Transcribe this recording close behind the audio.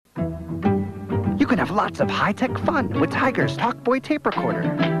can have lots of high-tech fun with Tiger's Talkboy tape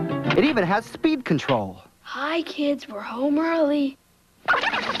recorder. It even has speed control. Hi, kids. We're home early.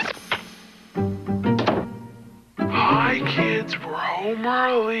 Hi, kids. We're home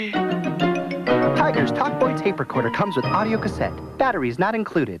early. Tiger's Talkboy tape recorder comes with audio cassette. Batteries not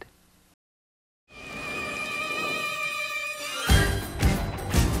included.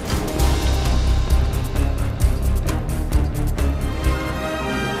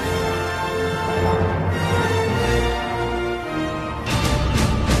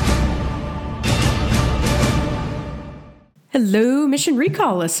 Hello, Mission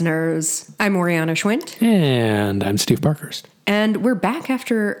Recall listeners. I'm Oriana Schwint. And I'm Steve Parkhurst. And we're back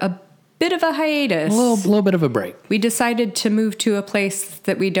after a bit of a hiatus. A little bit of a break. We decided to move to a place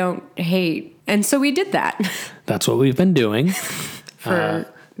that we don't hate. And so we did that. That's what we've been doing. For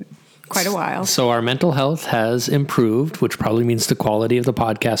quite a while. So our mental health has improved, which probably means the quality of the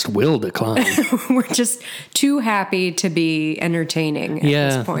podcast will decline. We're just too happy to be entertaining at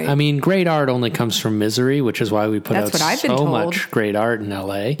this point. I mean, great art only comes from misery, which is why we put out so much great art in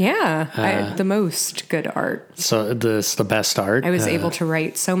LA. Yeah, the most good art. So this the best art. I was able to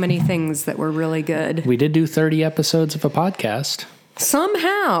write so many things that were really good. We did do 30 episodes of a podcast.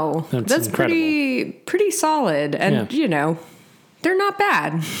 Somehow. That's pretty solid. And, you know, they're not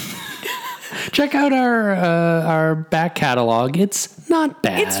bad. Check out our back catalog. It's not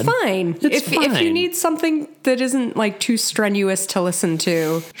bad. It's fine. If you need something that isn't like too strenuous to listen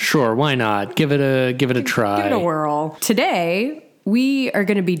to, sure, why not? Give it a try. Give it a whirl. Today we are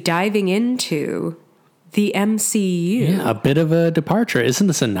going to be diving into the MCU. Yeah, a bit of a departure. Isn't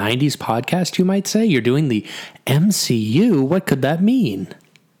this a 90s podcast, you might say? You're doing the MCU. What could that mean?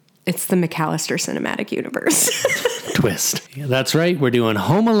 It's the McAllister Cinematic Universe. Twist. Yeah, that's right. We're doing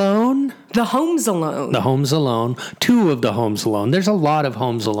Home Alone. The Homes Alone. The Homes Alone. 2 of the Homes Alone. There's a lot of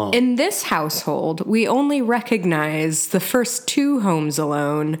Homes Alone. In this household, we only recognize the first 2 Homes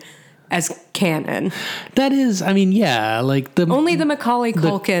Alone as canon. That is, I mean, yeah, like only the Macaulay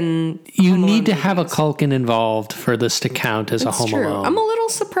Culkin. You need to have a Culkin involved for this to count as a Home Alone. I'm a little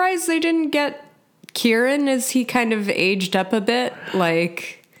surprised they didn't get Kieran as he kind of aged up a bit.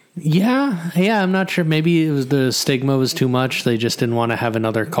 Like, yeah, I'm not sure. Maybe it was the stigma was too much. They just didn't want to have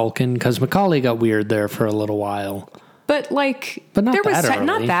another Culkin because Macaulay got weird there for a little while. But not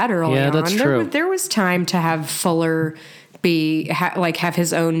that early. Yeah, that's true. There was time to have Fuller have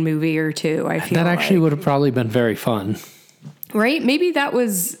his own movie or two. I feel that actually would have probably been very fun, right? Maybe that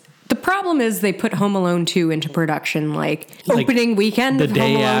was. The problem is they put Home Alone 2 into production like opening weekend the of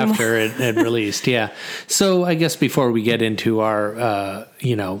day Home Alone. After it released. Yeah. So I guess before we get into our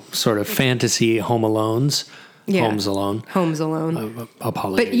sort of fantasy Home Alones. Yeah. Homes Alone.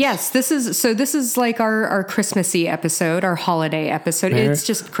 Apologies. But yes, this is like our Christmassy episode, our holiday episode. It's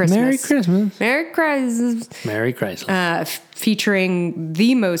just Christmas. Merry Christmas. Merry Christmas. Merry Chrysler. Featuring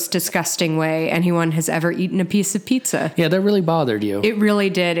the most disgusting way anyone has ever eaten a piece of pizza. Yeah, that really bothered you. It really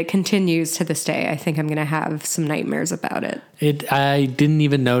did. It continues to this day. I think I'm going to have some nightmares about it. I didn't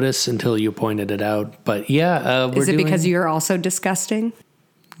even notice until you pointed it out. But yeah, is it because you're also disgusting?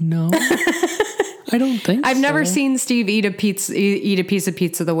 No. I don't think I've never seen Steve eat a piece of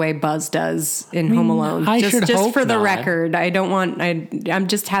pizza the way Buzz does in Home Alone. Just for the record, I don't want. I'm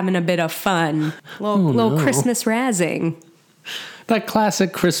just having a bit of fun, little Christmas razzing. That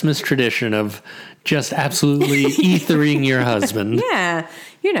classic Christmas tradition of just absolutely ethering your husband. Yeah,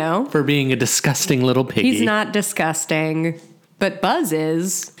 you know, for being a disgusting little piggy. He's not disgusting, but Buzz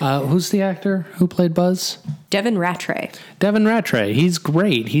is. Who's the actor who played Buzz? Devin Rattray. Devin Rattray. He's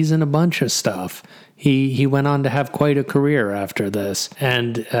great. He's in a bunch of stuff. He went on to have quite a career after this,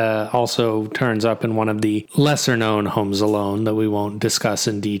 and also turns up in one of the lesser-known Homes Alone that we won't discuss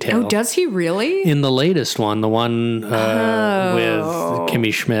in detail. Oh, does he really? In the latest one, the one with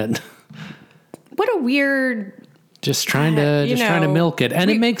Kimmy Schmidt. What a weird. Just trying to milk it, and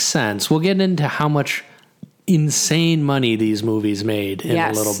it makes sense. We'll get into how much insane money these movies made in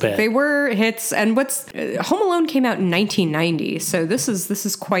a little bit. They were hits, and Home Alone came out in 1990, so this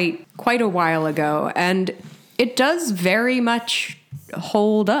is quite a while ago, and it does very much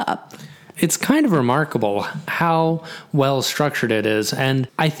hold up. It's kind of remarkable how well structured it is, and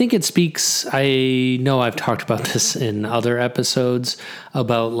I think it speaks. I know I've talked about this in other episodes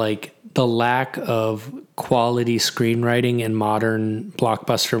about like the lack of quality screenwriting in modern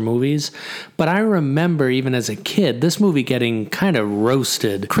blockbuster movies. But I remember even as a kid, this movie getting kind of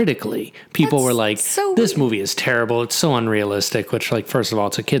roasted critically. People were like, this movie is terrible. It's so unrealistic, which, like, first of all,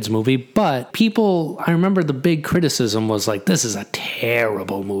 it's a kid's movie. But I remember the big criticism was like, this is a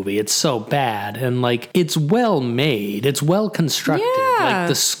terrible movie. It's so bad. And like, it's well made. It's well constructed. Yeah. Like,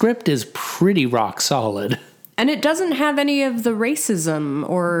 the script is pretty rock solid. And it doesn't have any of the racism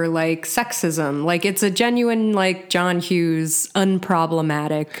or like sexism. Like, it's a genuine, like, John Hughes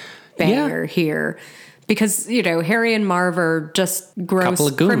unproblematic banger here. Because, you know, Harry and Marv are just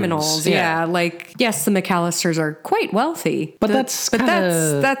gross criminals. Yeah. Like, yes, the McAllisters are quite wealthy. But that's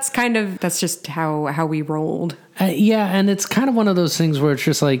just how we rolled. Yeah, and it's kind of one of those things where it's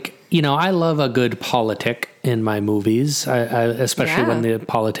just like, you know, I love a good politic in my movies, especially when the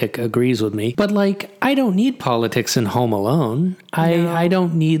politic agrees with me. But, like, I don't need politics in Home Alone. No. I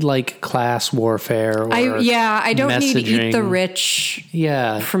don't need, like, class warfare or I don't messaging. Need Eat the Rich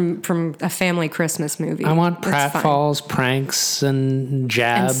from a family Christmas movie. I want pratfalls, pranks, and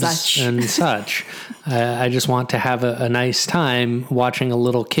jabs and such. I just want to have a nice time watching a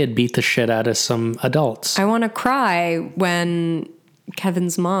little kid beat the shit out of some adults. I want to cry when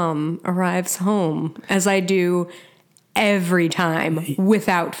Kevin's mom arrives home, as I do every time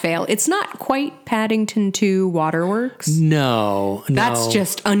without fail. It's not quite Paddington 2 Waterworks. No. That's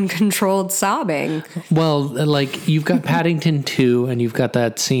just uncontrolled sobbing. Well, like, you've got Paddington 2 and you've got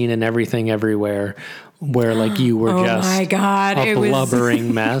that scene in Everything Everywhere where, like, you were just my God, a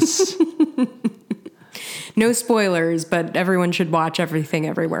blubbering mess. No spoilers, but everyone should watch Everything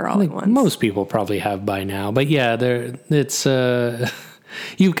Everywhere all at once. Most people probably have by now, but yeah, it's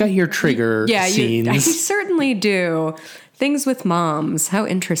you've got your trigger scenes. I certainly do. Things with moms. How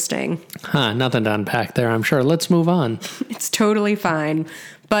interesting. Nothing to unpack there, I'm sure. Let's move on. It's totally fine.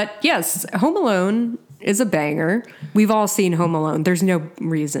 But yes, Home Alone is a banger. We've all seen Home Alone. There's no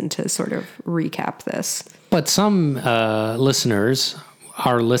reason to sort of recap this. But some listeners,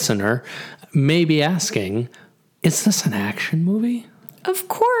 our listener, may be asking, is this an action movie? Of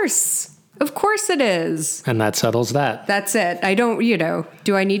course. Of course it is. And that settles that. That's it. I don't,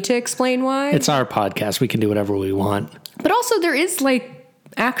 do I need to explain why? It's our podcast. We can do whatever we want. But also there is like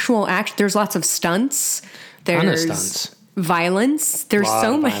actual action. There's lots of stunts. There's stunts. Violence. There's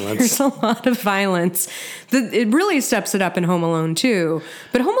so much. There's a lot of violence. It really steps it up in Home Alone 2.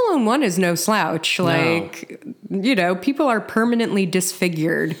 But Home Alone 1 is no slouch. Like, people are permanently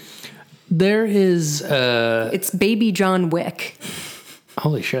disfigured. There is it's Baby John Wick.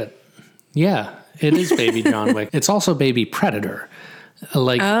 Holy shit. Yeah, it is Baby John Wick. It's also Baby Predator.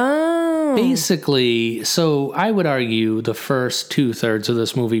 Basically, so I would argue the first 2/3 of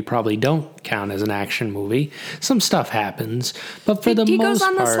this movie probably don't count as an action movie. Some stuff happens, but for the most part... He goes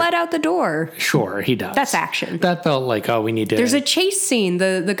on the sled out the door. Sure, he does. That's action. That felt like, we need to... There's a chase scene.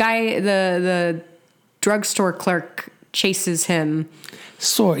 The guy, the drugstore clerk chases him.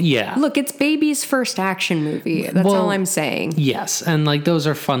 So, yeah. Look, it's Baby's first action movie. That's all I'm saying. Yes, and like those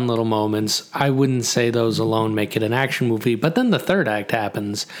are fun little moments. I wouldn't say those alone make it an action movie, but then the third act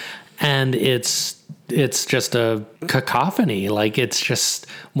happens and it's just a cacophony. Like, it's just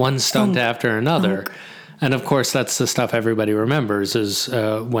one stunt after another. And of course, that's the stuff everybody remembers is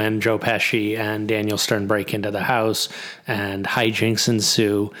when Joe Pesci and Daniel Stern break into the house and hijinks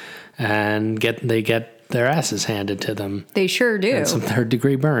ensue and they get their asses handed to them. They sure do. And some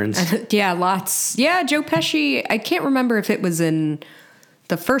third-degree burns. Yeah, lots. Yeah, Joe Pesci, I can't remember if it was in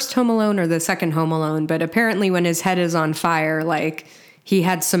the first Home Alone or the second Home Alone, but apparently when his head is on fire, like, he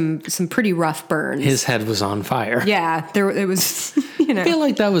had some pretty rough burns. His head was on fire. Yeah, it was, I feel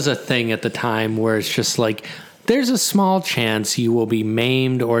like that was a thing at the time where it's just like, there's a small chance you will be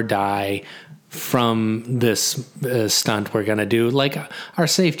maimed or die from this stunt we're going to do. Like, our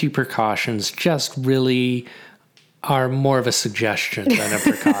safety precautions just really are more of a suggestion than a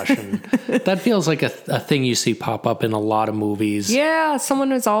precaution. That feels like a thing you see pop up in a lot of movies. Yeah,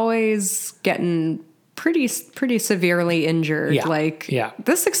 someone is always getting pretty severely injured. Yeah.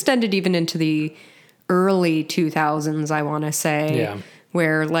 This extended even into the early 2000s, I want to say,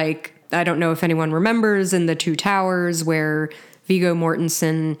 where, like, I don't know if anyone remembers in The Two Towers where Viggo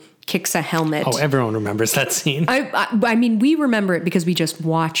Mortensen kicks a helmet. Oh, everyone remembers that scene. I mean, we remember it because we just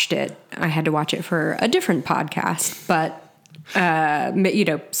watched it. I had to watch it for a different podcast, but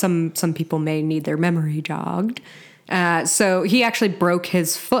some people may need their memory jogged. So he actually broke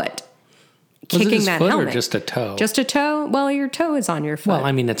his foot kicking that helmet. Or just a toe? Just a toe? Well, your toe is on your foot. Well,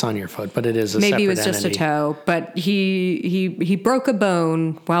 I mean, it's on your foot, but it is a separate entity. Maybe it was just a toe, but he broke a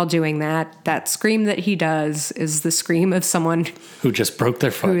bone while doing that. That scream that he does is the scream of someone who just broke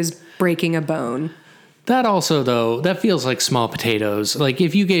their foot. Who is breaking a bone. That also, though, that feels like small potatoes. Like,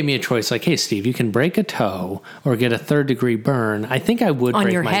 if you gave me a choice, like, hey, Steve, you can break a toe or get a 3rd-degree burn, I think I would on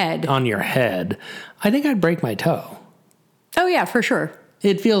break your my head. On your head. I think I'd break my toe. Oh, yeah, for sure.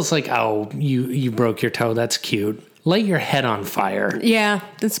 It feels like, oh, you broke your toe. That's cute. Light your head on fire. Yeah,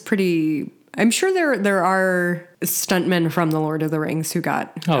 that's pretty... I'm sure there are stuntmen from The Lord of the Rings who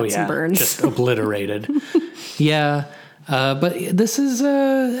got some burns. Just obliterated. Yeah. But this is,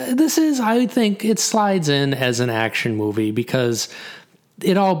 I think it slides in as an action movie because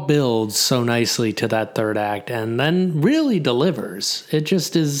it all builds so nicely to that 3rd act and then really delivers. It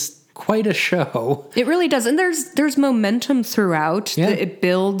just is quite a show. It really does. And there's momentum throughout. Yeah. It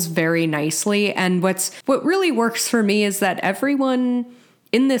builds very nicely. And what really works for me is that everyone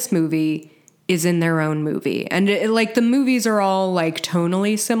in this movie is in their own movie. And like the movies are all like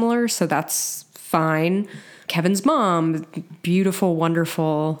tonally similar, so that's fine. Kevin's mom, beautiful,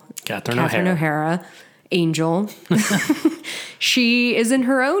 wonderful Catherine O'Hara, Angel. She is in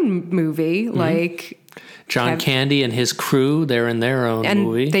her own movie, like John Candy and his crew, they're in their own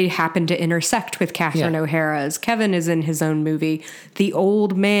movie. And they happen to intersect with Catherine O'Hara's. Kevin is in his own movie. The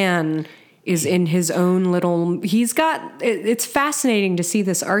old man is in his own little... He's got... It's fascinating to see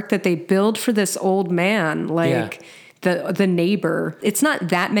this arc that they build for this old man, like... The neighbor. It's not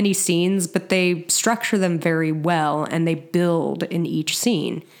that many scenes, but they structure them very well and they build in each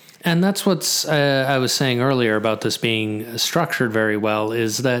scene. And that's what's I was saying earlier about this being structured very well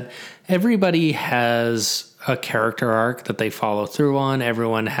is that everybody has a character arc that they follow through on.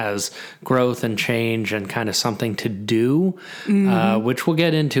 Everyone has growth and change and kind of something to do, which we'll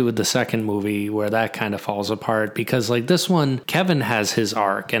get into with the second movie where that kind of falls apart because like this one, Kevin has his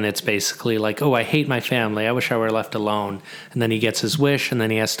arc and it's basically like, oh, I hate my family. I wish I were left alone. And then he gets his wish and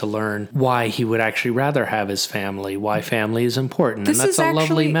then he has to learn why he would actually rather have his family, why family is important. This and that's a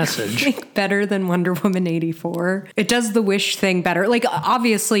lovely message. I think better than Wonder Woman 84. It does the wish thing better. Like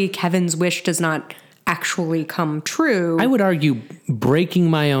obviously Kevin's wish does not actually come true. I would argue breaking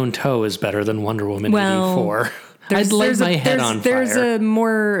my own toe is better than Wonder Woman 84. I'd light my head on fire. There's a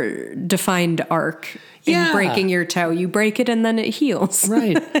more defined arc in breaking your toe. You break it and then it heals.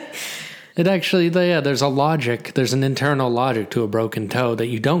 Right. It actually, there's a logic, there's an internal logic to a broken toe that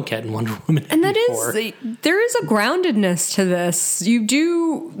you don't get in Wonder Woman 84. And there is a groundedness to this. You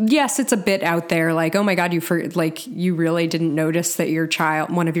do, yes, it's a bit out there, like, oh my God, you really didn't notice that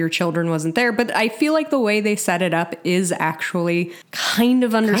one of your children wasn't there. But I feel like the way they set it up is actually kind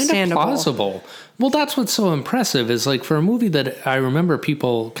of understandable. Kind of plausible. Well, that's what's so impressive is like for a movie that I remember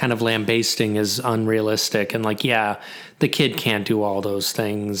people kind of lambasting as unrealistic and like, the kid can't do all those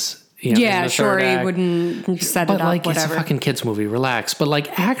things. You know, sure, he wouldn't set it up, like, whatever. It's a fucking kid's movie, relax. But,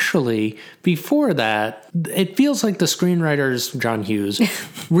 like, actually, before that, it feels like the screenwriters, John Hughes,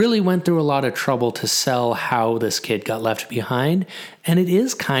 really went through a lot of trouble to sell how this kid got left behind, and it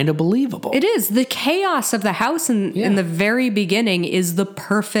is kind of believable. It is. The chaos of the house in the very beginning is the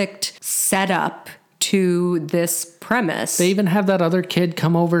perfect setup to this premise. They even have that other kid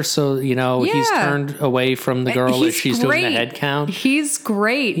come over, so he's turned away from the girl as she's doing the head count. He's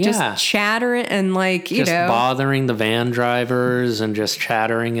great, just chattering and bothering the van drivers and just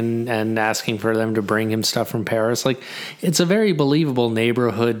chattering and asking for them to bring him stuff from Paris. Like it's a very believable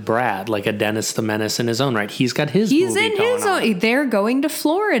neighborhood brat, like a Dennis the Menace in his own right. He's got his. He's movie in his own. They're going to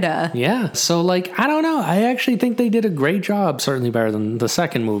Florida. Yeah, so I don't know. I actually think they did a great job, certainly better than the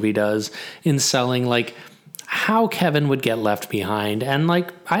second movie does, in selling how Kevin would get left behind. And I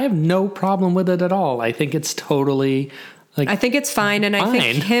have no problem with it at all. I think it's totally I think it's fine. And I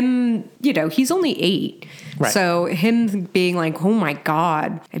think him, he's only 8. Right. So him being oh my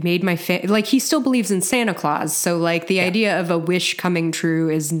God, I made my he still believes in Santa Claus. So the idea of a wish coming true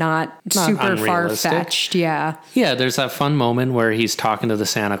is not super far-fetched. Yeah. Yeah. There's that fun moment where he's talking to the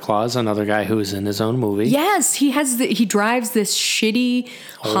Santa Claus, another guy who is in his own movie. Yes. He drives this shitty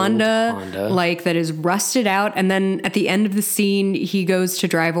Honda that is rusted out. And then at the end of the scene, he goes to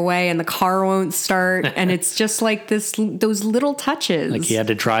drive away and the car won't start. And it's just those little touches. He had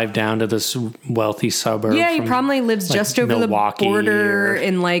to drive down to this wealthy suburb. Yeah, he probably lives just over Milwaukee the border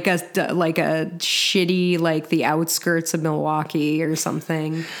in a shitty the outskirts of Milwaukee or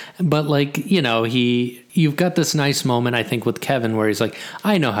something. But you've got this nice moment I think with Kevin where he's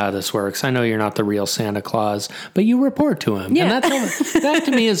I know how this works. I know you're not the real Santa Claus, but you report to him. Yeah. And that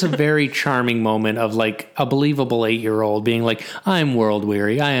to me is a very charming moment of a believable 8-year-old being I'm world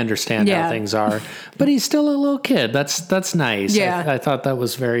weary. I understand how things are, but he's still a little kid. That's nice. Yeah. I thought that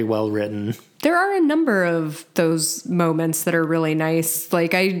was very well written. There are a number of those moments that are really nice.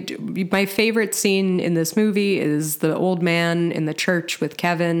 Like my favorite scene in this movie is the old man in the church with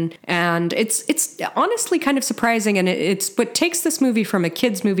Kevin. And it's honestly kind of surprising. And it's what takes this movie from a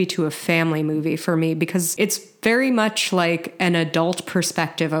kid's movie to a family movie for me, because it's very much like an adult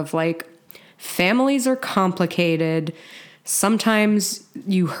perspective of like, families are complicated. Sometimes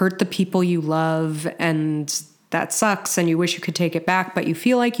you hurt the people you love and that sucks and you wish you could take it back, but you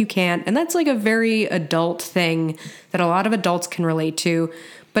feel like you can't. And that's like a very adult thing that a lot of adults can relate to,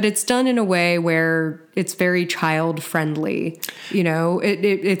 but it's done in a way where it's very child friendly. You know,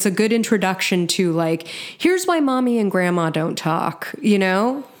 it's a good introduction to like, here's why mommy and grandma don't talk, you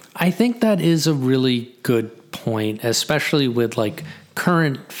know? I think that is a really good point, especially with like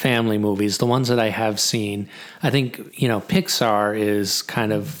current family movies, the ones that I have seen. I think, Pixar is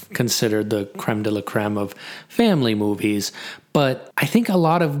kind of considered the creme de la creme of family movies, but I think a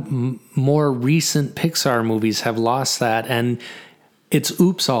lot of more recent Pixar movies have lost that, and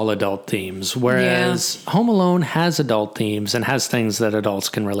it's all adult themes, whereas Home Alone has adult themes and has things that adults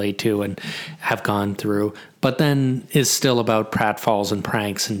can relate to and have gone through, but then is still about pratfalls and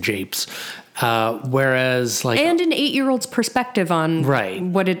pranks and japes. Whereas like, and an 8-year-old's perspective on right.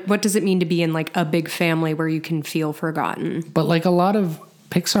 what does it mean to be in like a big family where you can feel forgotten. But like a lot of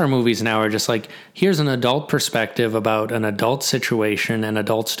Pixar movies now are just like, here's an adult perspective about an adult situation and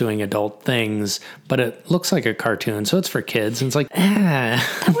adults doing adult things, but it looks like a cartoon, so it's for kids. And it's like,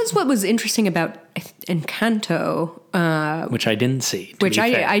 That was what was interesting about Encanto. Which I didn't see. Which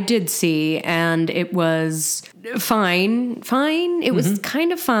I did see, and it was fine. It was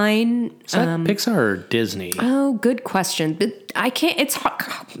kind of fine. Is that Pixar or Disney? Oh, good question. But I can't, it's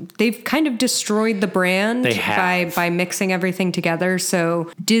hard. They've kind of destroyed the brand by mixing everything together.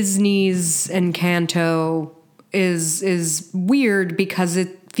 So Disney's Encanto is weird because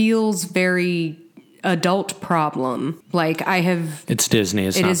it feels very adult problem. Like it's Disney.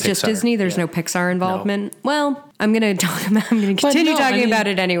 It is just Disney. There's no Pixar involvement. No. Well, I'm going to continue talking about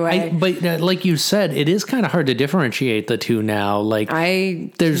it anyway. But like you said, it is kind of hard to differentiate the two now. Like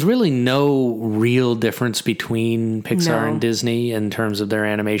there's really no real difference between Pixar and Disney in terms of their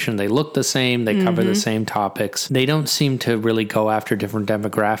animation. They look the same. They cover the same topics. They don't seem to really go after different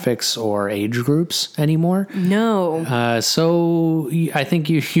demographics or age groups anymore. No. So I think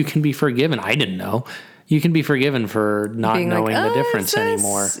you can be forgiven. I didn't know. You can be forgiven for not knowing the difference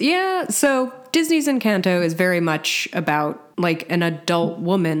anymore. Yeah. So Disney's Encanto is very much about like an adult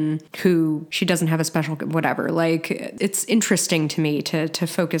woman who she doesn't have a special whatever. Like it's interesting to me to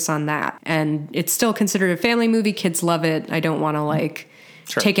focus on that. And it's still considered a family movie. Kids love it. I don't want to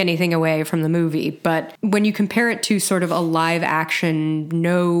take anything away from the movie. But when you compare it to sort of a live action,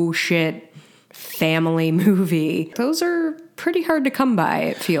 no shit family movie, those are pretty hard to come by,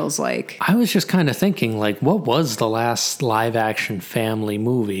 it feels like. I was just kind of thinking, like, what was the last live action family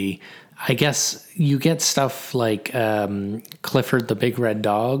movie? I guess you get stuff like Clifford the Big Red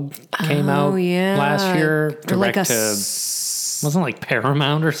Dog came out last year. Wasn't like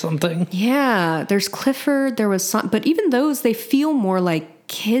Paramount or something? Yeah, there's Clifford. There was some, but even those, they feel more like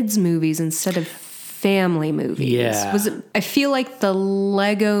kids' movies instead of family movies. Yeah. I feel like the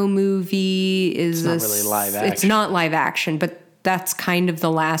Lego movie is not really live action. It's not live action, but that's kind of the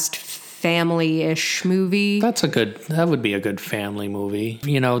last family-ish movie. That would be a good family movie.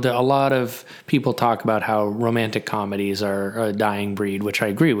 A lot of people talk about how romantic comedies are a dying breed, which I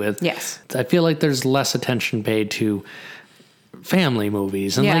agree with. Yes. I feel like there's less attention paid to family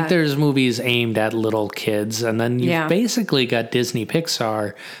movies, and like there's movies aimed at little kids, and then you've basically got Disney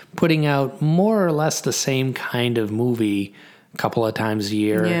Pixar putting out more or less the same kind of movie a couple of times a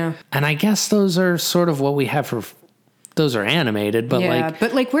year. And I guess those are sort of what we have for those are animated, but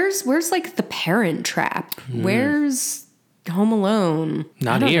where's like The Parent Trap? Where's Home Alone?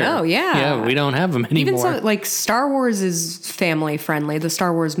 Not here. Oh, yeah, we don't have them anymore. Even like Star Wars is family friendly. The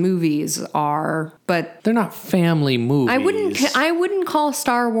Star Wars movies are, but they're not family movies. I wouldn't call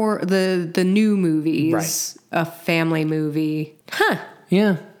Star Wars the new movies a family movie. Huh?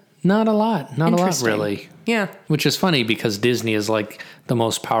 Yeah, not a lot. Not a lot, really. Yeah. Which is funny because Disney is like the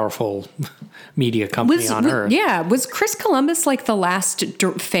most powerful media company on earth. Yeah. Was Chris Columbus like the last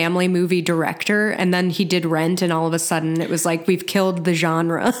family movie director? And then he did Rent, and all of a sudden it was like, we've killed the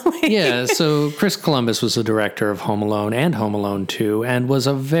genre. Yeah. So Chris Columbus was the director of Home Alone and Home Alone 2, and was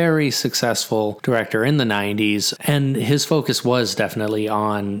a very successful director in the 90s. And his focus was definitely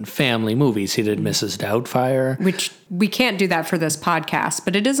on family movies. He did Mrs. Doubtfire. Which we can't do that for this podcast,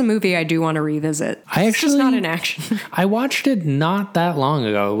 but it is a movie I do want to revisit. I actually just not in action. I watched it not that long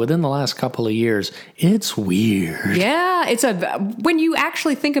ago, within the last couple of years. It's weird. Yeah, when you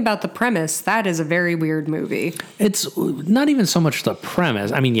actually think about the premise, that is a very weird movie. It's not even so much the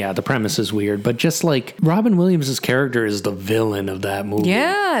premise. I mean, yeah, the premise is weird, but just like Robin Williams' character is the villain of that movie.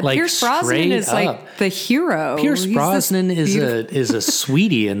 Yeah, like, Pierce Brosnan is like the hero. Pierce Brosnan is a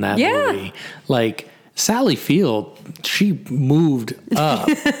sweetie in that movie. Like Sally Field, she moved up.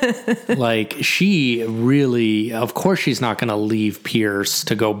 Like, she really, of course, she's not going to leave Pierce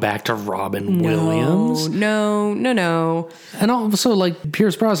to go back to Robin Williams. No. And also, like,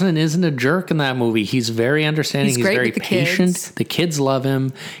 Pierce Brosnan isn't a jerk in that movie. He's very understanding. He's very patient. Kids. The kids love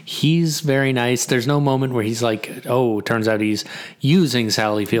him. He's very nice. There's no moment where he's like, oh, turns out he's using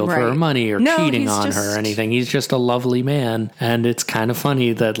Sally Field for her money or cheating on her or anything. He's just a lovely man. And it's kind of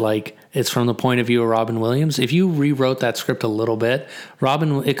funny that, like, it's from the point of view of Robin Williams. If you rewrote that script a little bit,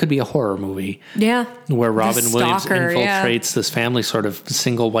 it could be a horror movie. Yeah. Where Robin Williams infiltrates this family, sort of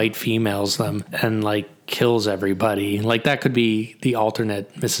single white females them, and like kills everybody. Like, that could be the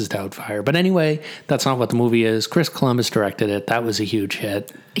alternate Mrs. Doubtfire. But anyway, that's not what the movie is. Chris Columbus directed it. That was a huge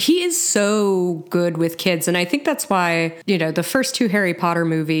hit. He is so good with kids. And I think that's why, the first two Harry Potter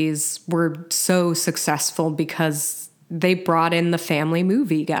movies were so successful, because they brought in the family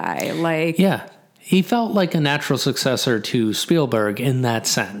movie guy. Like, yeah, he felt like a natural successor to Spielberg in that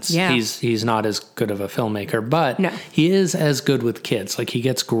sense. Yeah. He's not as good of a filmmaker, but he is as good with kids. Like, he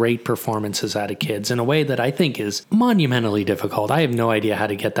gets great performances out of kids in a way that I think is monumentally difficult. I have no idea how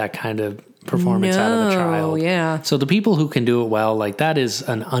to get that kind of performance out of a child. Yeah. So the people who can do it well, like, that is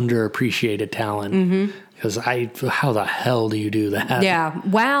an underappreciated talent. Because how the hell do you do that? Yeah.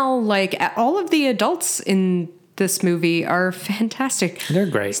 Wow. Like, all of the adults in this movie are fantastic. They're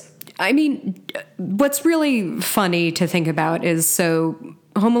great. I mean, what's really funny to think about is, so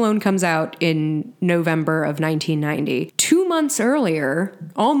Home Alone comes out in November of 1990. 2 months earlier,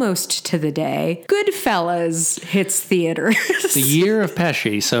 almost to the day, Goodfellas hits theaters. The year of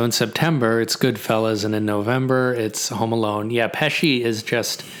Pesci. So in September, it's Goodfellas, and in November, it's Home Alone. Yeah, Pesci is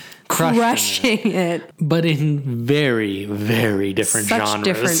just crushing it. But in very, very different genres. Such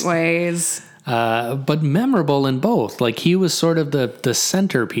different ways. But memorable in both. Like, he was sort of the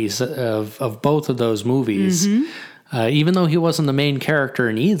centerpiece of both of those movies. Even though he wasn't the main character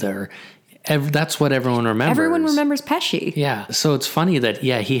in either, that's what everyone remembers. Everyone remembers Pesci. Yeah. So it's funny that,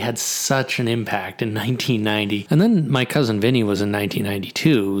 he had such an impact in 1990. And then My Cousin Vinny was in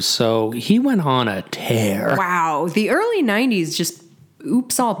 1992. So he went on a tear. Wow. The early 90s just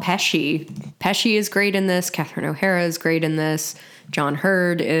oops all Pesci. Pesci is great in this. Catherine O'Hara is great in this. John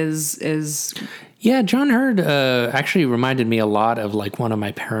Hurd is Yeah, John Hurd actually reminded me a lot of, like, one of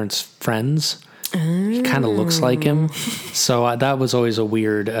my parents' friends. He kind of looks like him. So that was always a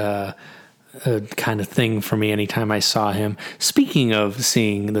weird kind of thing for me anytime I saw him. Speaking of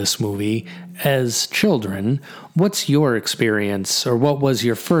seeing this movie as children, what's your experience, or what was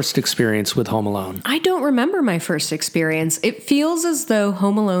your first experience with Home Alone? I don't remember my first experience. It feels as though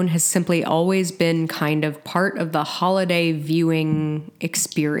Home Alone has simply always been kind of part of the holiday viewing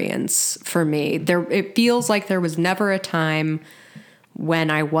experience for me. It feels like there was never a time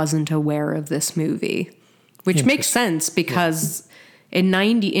when I wasn't aware of this movie, which makes sense because in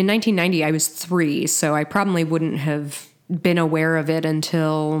 1990 I was 3, so I probably wouldn't have been aware of it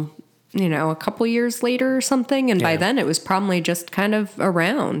until, a couple years later or something. And by then it was probably just kind of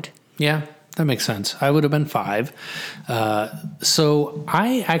around. Yeah, that makes sense. I would have been 5. So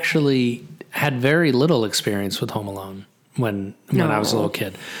I actually had very little experience with Home Alone when I was a little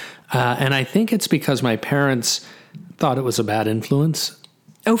kid. And I think it's because my parents thought it was a bad influence.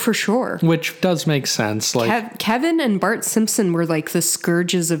 Oh, for sure. Which does make sense. Like, Kevin and Bart Simpson were like the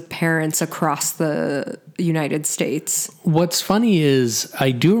scourges of parents across the United States. What's funny is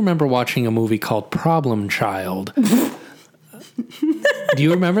I do remember watching a movie called Problem Child. Do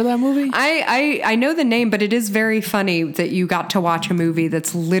you remember that movie? I know the name, but it is very funny that you got to watch a movie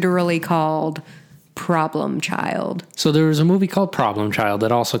that's literally called Problem Child. So there was a movie called Problem Child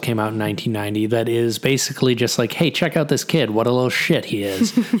that also came out in 1990 that is basically just like, hey, check out this kid. What a little shit he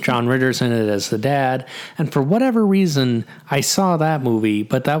is. John Ritter's in it as the dad. And for whatever reason, I saw that movie,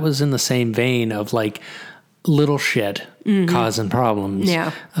 but that was in the same vein of like little shit causing problems.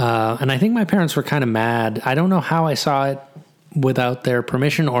 Yeah. And I think my parents were kind of mad. I don't know how I saw it. without their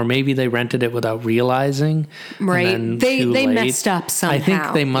permission, or maybe they rented it without realizing. Right. They messed up somehow. I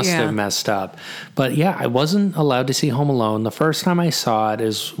think they must have messed up. But yeah, I wasn't allowed to see Home Alone. The first time I saw it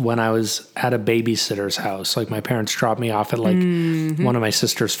is when I was at a babysitter's house. Like my parents dropped me off at like one of my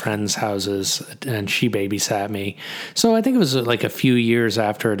sister's friends' houses, and she babysat me. So I think it was like a few years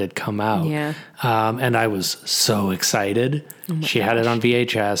after it had come out. Yeah. And I was so excited. She had it on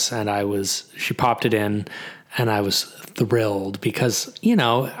VHS, and she popped it in, and I was thrilled because,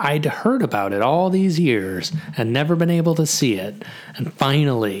 I'd heard about it all these years and never been able to see it. And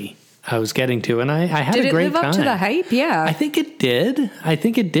finally I was getting to, and I had a great time. Did it live up to the hype? Yeah. I think it did. I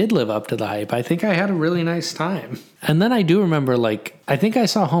think it did live up to the hype. I think I had a really nice time. And then I do remember, I think I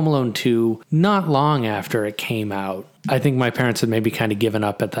saw Home Alone 2 not long after it came out. I think my parents had maybe kind of given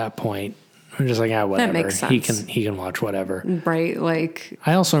up at that point. I'm just like, whatever. That makes sense. He can watch whatever. Right,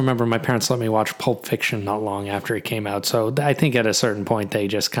 I also remember my parents let me watch Pulp Fiction not long after it came out. So I think at a certain point they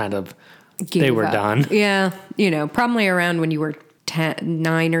just kind of, they were done. Yeah, probably around when you were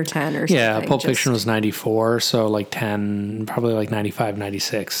 9 or 10 or something. Yeah, Pulp Fiction was 94, so 10, probably 95,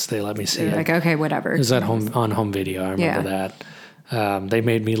 96, they let me see it. Okay, whatever. It was on home video, I remember that. They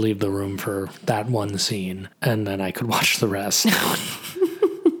made me leave the room for that one scene, and then I could watch the rest.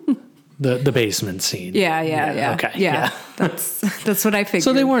 The basement scene. Yeah. Okay. Yeah. That's what I figured.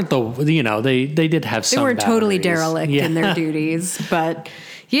 So they weren't they did have some. They weren't totally boundaries. derelict in their duties, but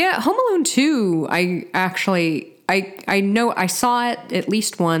yeah, Home Alone 2. I know I saw it at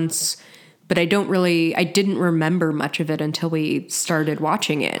least once, but I didn't remember much of it until we started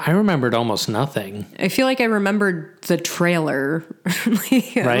watching it. I remembered almost nothing. I feel like I remembered the trailer,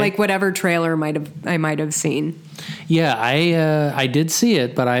 right? Whatever trailer I might have seen. Yeah, I did see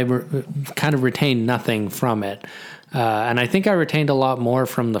it, but I kind of retained nothing from it. And I think I retained a lot more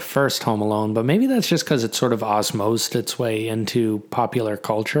from the first Home Alone, but maybe that's just because it sort of osmosed its way into popular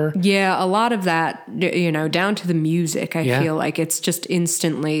culture. Yeah, a lot of that, down to the music, I feel like it's just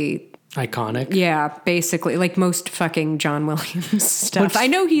instantly iconic. Yeah, basically, like most fucking John Williams stuff. I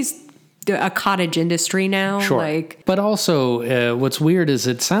know he's a cottage industry now. Sure. But also, what's weird is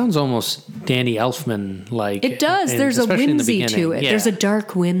it sounds almost Danny Elfman-like. It does. There's a whimsy to it. Yeah. There's a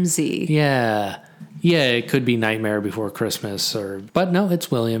dark whimsy. Yeah. Yeah, it could be Nightmare Before Christmas, but no,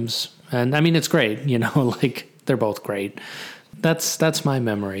 it's Williams. And I mean, it's great, they're both great. That's my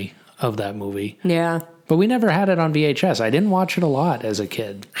memory of that movie. Yeah. But we never had it on VHS. I didn't watch it a lot as a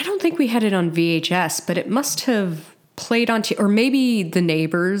kid. I don't think we had it on VHS, but it must have played on or maybe the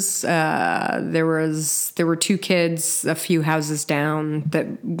neighbors. There were 2 kids a few houses down that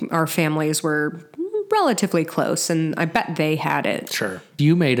our families were relatively close, and I bet they had it. Sure.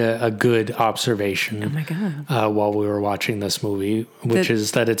 You made a good observation. Oh my God. While we were watching this movie, which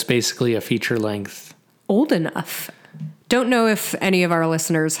is that it's basically a feature length. Old enough. Don't know if any of our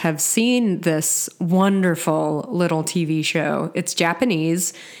listeners have seen this wonderful little TV show. It's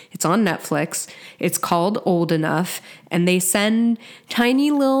Japanese. It's on Netflix. It's called Old Enough, and they send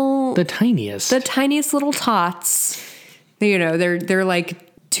the tiniest little tots. They're like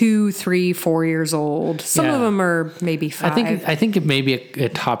 2, 3, 4 years old. Some of them are maybe 5. I think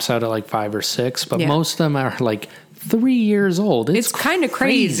it tops out at like 5 or 6, but most of them are like 3 years old. It's kind of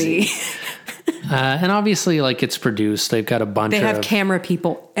crazy. And obviously, it's produced. They've got a bunch of... They have camera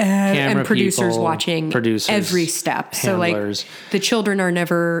people and producers watching every step. Handlers. So, the children are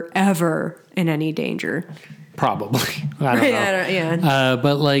never, ever in any danger. Probably. I don't know.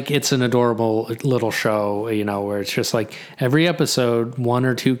 But it's an adorable little show, where it's just every episode, 1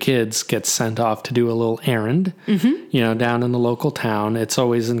 or 2 kids get sent off to do a little errand, down in the local town. It's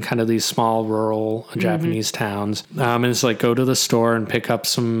always in kind of these small rural Japanese towns. And it's go to the store and pick up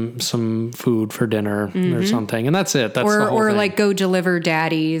some food for dinner or something. And that's it. That's the whole thing. Go deliver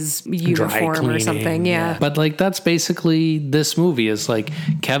daddy's uniform or something. Yeah. But that's basically this movie is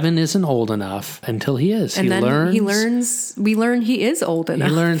Kevin isn't old enough until he is. And then we learn he is old enough.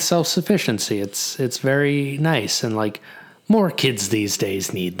 He learns self-sufficiency. It's very nice. And more kids these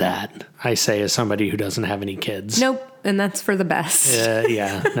days need that. I say as somebody who doesn't have any kids. Nope. And that's for the best.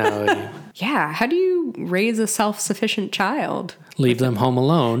 Yeah. No. Yeah. How do you raise a self-sufficient child? Leave them home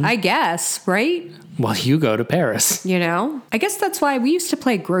alone. I guess, right? Well, you go to Paris. I guess that's why we used to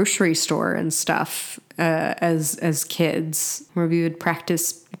play grocery store and stuff as kids, where we would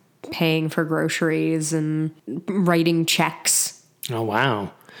practice paying for groceries and writing checks. Oh,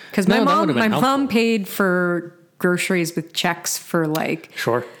 wow. Because my mom paid for groceries with checks for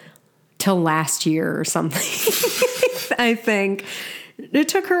sure, till last year or something. I think it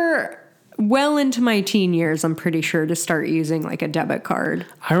took her well into my teen years, I'm pretty sure, to start using like a debit card.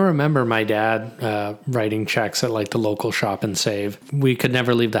 I remember my dad writing checks at like the local Shop and Save. We could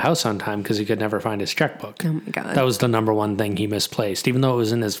never leave the house on time because he could never find his checkbook. Oh my God. That was the number one thing he misplaced, even though it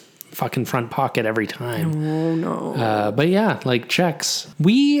was in his fucking front pocket every time. Oh no. But yeah, like checks.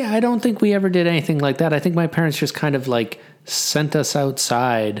 I don't think we ever did anything like that. I think my parents just kind of like sent us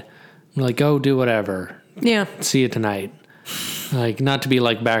outside, like, go do whatever. Yeah. See you tonight. Like, not to be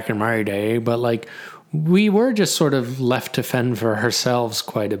like back in my day, but like we were just sort of left to fend for ourselves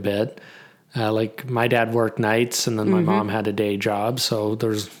quite a bit. Like my dad worked nights and then my mom had a day job. So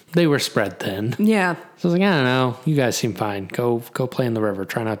they were spread thin. Yeah. So I was like, I don't know. You guys seem fine. Go play in the river.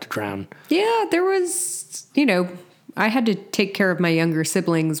 Try not to drown. Yeah, there was, I had to take care of my younger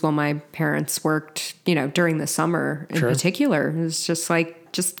siblings while my parents worked, during the summer in particular. It was just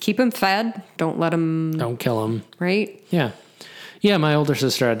like, just keep them fed. Don't kill them. Right? Yeah. Yeah, my older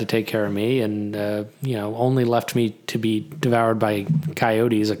sister had to take care of me and, only left me to be devoured by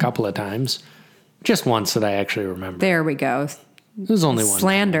coyotes a couple of times. Just once that I actually remember. There we go. It was only one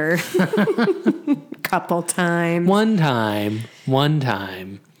slander. Couple times. One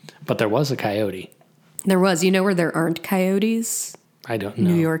time. But there was a coyote. There was. You know where there aren't coyotes? I don't know.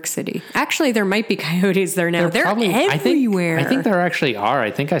 New York City. Actually, there might be coyotes there now. They're probably everywhere. I think there actually are.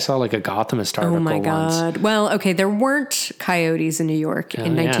 I think I saw like a Gothamist article once. Oh my God. Well, okay, there weren't coyotes in New York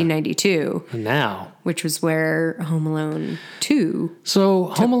in 1992. And now. Which was where Home Alone 2 So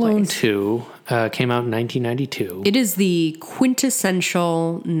Home Alone 2 came out in 1992. It is the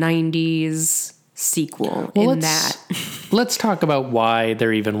quintessential 90s sequel Let's talk about why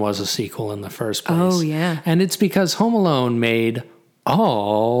there even was a sequel in the first place. Oh, yeah. And it's because Home Alone made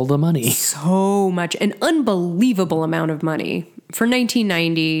all the money. So much. An unbelievable amount of money for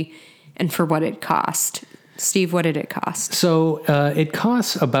 1990 and for what it cost. Steve, what did it cost? So it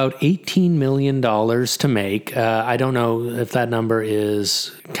costs about $18 million to make. I don't know if that number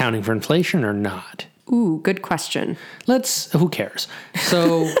is counting for inflation or not. Ooh, good question. Who cares?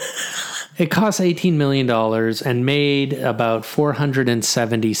 So it cost $18 million and made about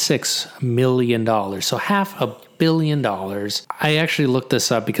 $476 million. So $500 million. I actually looked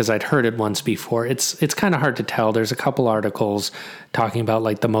this up because I'd heard it once before. It's kind of hard to tell. There's a couple articles talking about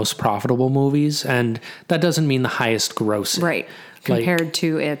like the most profitable movies, and that doesn't mean the highest grossing. Right. Compared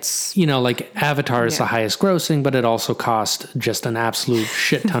to its... like Avatar is the highest grossing, but it also cost just an absolute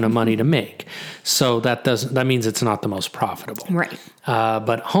shit ton of money to make. So that means it's not the most profitable. Right.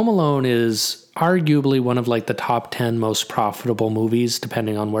 But Home Alone is arguably one of like the top 10 most profitable movies,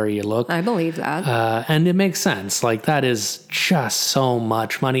 depending on where you look. I believe that. And it makes sense. Like that is just so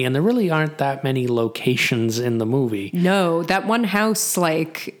much money. And there really aren't that many locations in the movie. No, that one house,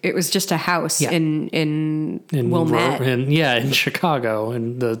 like it was just a house in Wilmette. In Chicago,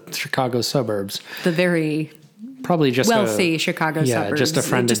 in the Chicago suburbs. The very... Probably just wealthy Chicago suburbs. Yeah, just a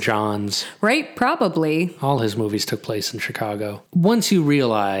friend of John's. Right, probably. All his movies took place in Chicago. Once you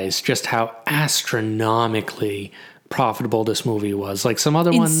realize just how astronomically profitable this movie was, like some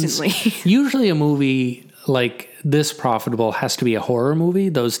other ones, usually a movie like this profitable has to be a horror movie.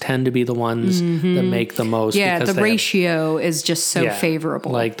 Those tend to be the ones that make the most. Yeah, the ratio is just so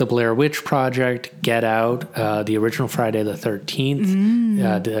favorable. Like the Blair Witch Project, Get Out, the original Friday the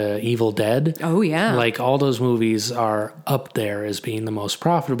 13th, the Evil Dead. Oh, yeah. Like all those movies are up there as being the most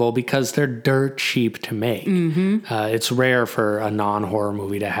profitable because they're dirt cheap to make. It's rare for a non-horror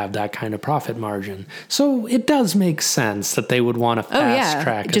movie to have that kind of profit margin. So it does make sense that they would want to fast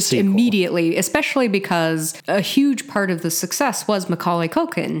track a just sequel. Immediately, especially because a huge part of the success was Macaulay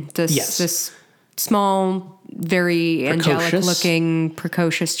Culkin, this small, very angelic-looking,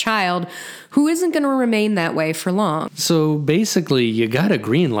 precocious child who isn't going to remain that way for long. So basically, you got to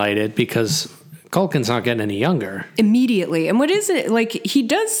greenlight it because Culkin's not getting any younger. Immediately. And what is it? Like, he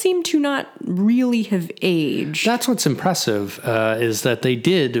does seem to not really have aged. That's what's impressive, is that they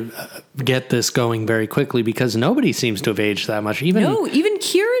did get this going very quickly because nobody seems to have aged that much. Even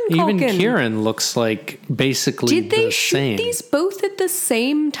Kieran Culkin. Even Kieran looks like basically the same. Did they shoot these both at the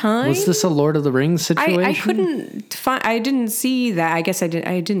same time? Was this a Lord of the Rings situation? I couldn't find... I didn't see that. I guess I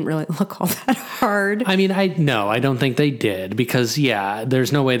didn't really look all that hard. I mean, I don't think they did because,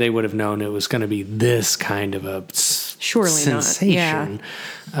 there's no way they would have known it was going to be this kind of a sensation.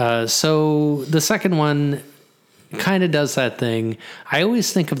 Yeah. So the second one kind of does that thing. I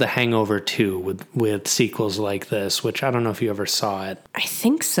always think of The Hangover 2 with sequels like this, which I don't know if you ever saw it. I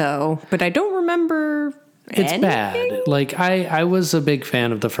think so, but I don't remember It's bad. Like, I was a big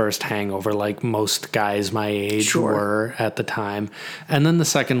fan of the first Hangover, like most guys my age were at the time. And then the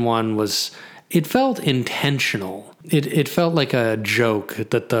second one was it felt intentional. It felt like a joke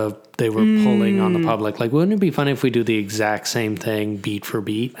that they were pulling on the public. Like, wouldn't it be funny if we do the exact same thing beat for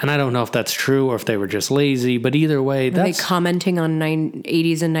beat? And I don't know if that's true or if they were just lazy, but either way, Are they commenting on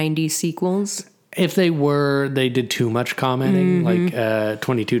 80s and 90s sequels? If they were, they did too much commenting. Like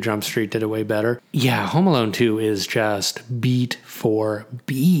 22 Jump Street did it way better. Yeah, Home Alone 2 is just beat for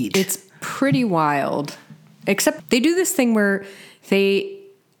beat. It's pretty wild. Except they do this thing where they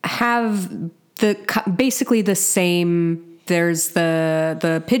have basically the same. There's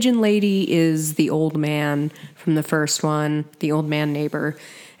the pigeon lady is the old man from the first one, the old man neighbor,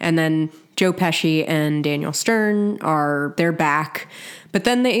 and then Joe Pesci and Daniel Stern they're back. But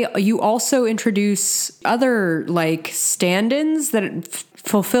then you also introduce other like stand-ins that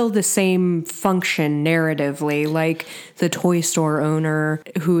fulfill the same function narratively, like the toy store owner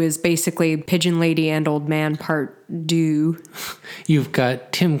who is basically pigeon lady and old man part due. You've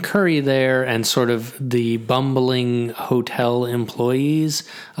got Tim Curry there and sort of the bumbling hotel employees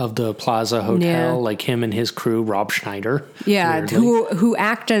of the Plaza Hotel, like him and his crew, Rob Schneider. Yeah, who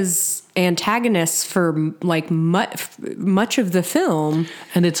act as antagonists for like much of the film.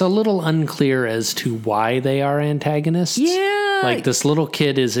 And it's a little unclear as to why they are antagonists. Yeah. Like this little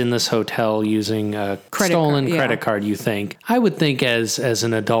kid is in this hotel using a stolen credit card, you think. I would think as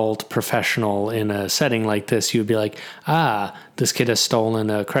an adult professional in a setting like this, you'd be like, this kid has stolen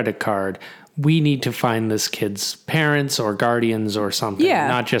a credit card. We need to find this kid's parents or guardians or something. Yeah.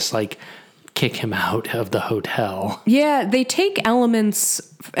 Not just like kick him out of the hotel. Yeah, they take elements,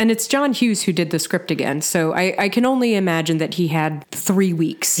 and it's John Hughes who did the script again, so I can only imagine that he had 3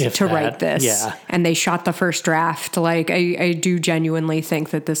 weeks to write this. Yeah. And they shot the first draft. Like, I do genuinely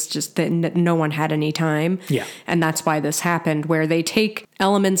think that that no one had any time. Yeah. And that's why this happened, where they take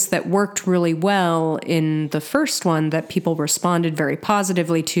elements that worked really well in the first one that people responded very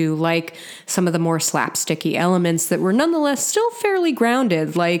positively to, like some of the more slapsticky elements that were nonetheless still fairly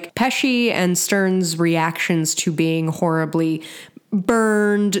grounded, like Pesci and Stern's reactions to being horribly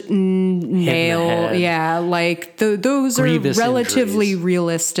burned, nail. Yeah, like those Grievous are relatively injuries.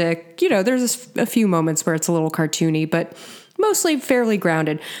 Realistic. You know, there's a few moments where it's a little cartoony, but mostly fairly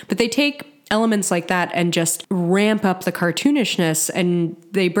grounded. But they take elements like that and just ramp up the cartoonishness, and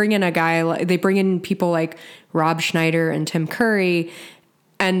they bring in people like Rob Schneider and Tim Curry.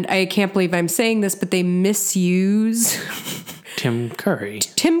 And I can't believe I'm saying this, but they misuse Tim Curry,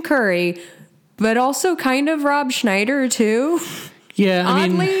 but also kind of Rob Schneider too. Yeah, Oddly, I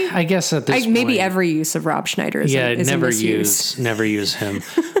mean, I guess at this point, maybe every use of Rob Schneider is never a misuse. never use him.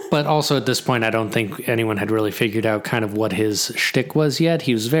 But also at this point, I don't think anyone had really figured out kind of what his shtick was yet.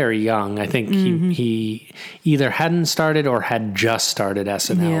 He was very young. I think he either hadn't started or had just started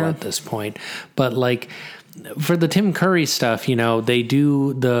SNL at this point. But like for the Tim Curry stuff, you know, they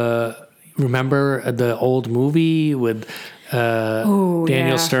do remember the old movie with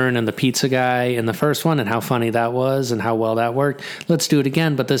Daniel Stern and the pizza guy in the first one, and how funny that was and how well that worked. Let's do it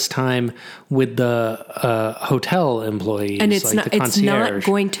again, but this time with the hotel employees, and it's like the concierge. It's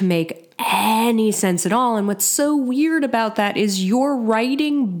not going to make any sense at all. And what's so weird about that is you're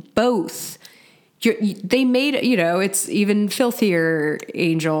writing both. They made, you know, it's even filthier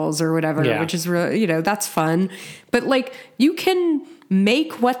angels or whatever, which is, you know, that's fun. But like, you can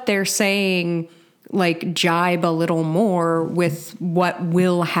make what they're saying like jibe a little more with what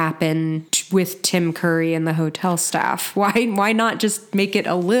will happen with Tim Curry and the hotel staff. Why not just make it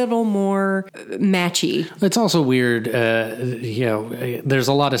a little more matchy? It's also weird, you know, there's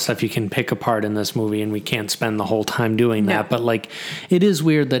a lot of stuff you can pick apart in this movie, and we can't spend the whole time doing that. But like, it is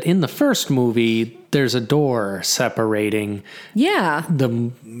weird that in the first movie, there's a door separating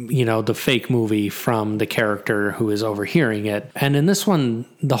the fake movie from the character who is overhearing it. And in this one,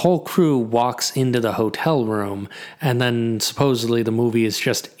 the whole crew walks into the hotel room, and then supposedly the movie is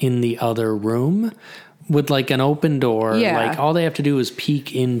just in the other room with like an open door. Like all they have to do is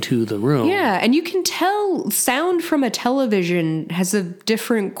peek into the room. Yeah, and you can tell sound from a television has a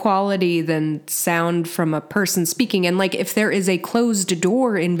different quality than sound from a person speaking. And like if there is a closed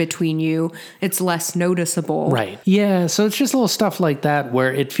door in between you, it's less noticeable. Right. Yeah, so it's just little stuff like that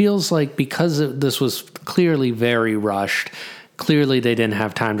where it feels like because this was clearly very rushed, clearly they didn't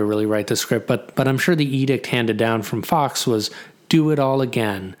have time to really write the script, but I'm sure the edict handed down from Fox was do it all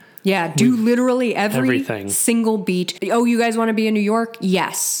again. Yeah, do literally everything. Single beat. Oh, you guys want to be in New York?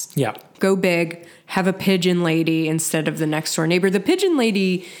 Yes. Yeah. Go big. Have a pigeon lady instead of the next door neighbor. The pigeon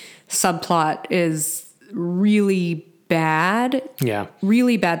lady subplot is really bad. Yeah.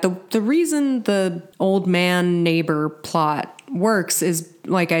 Really bad. The reason the old man neighbor plot works is,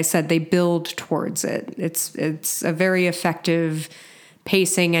 like I said, they build towards it. It's a very effective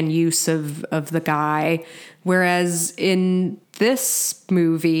pacing and use of the guy. Whereas in this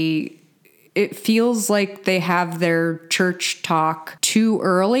movie, it feels like they have their church talk too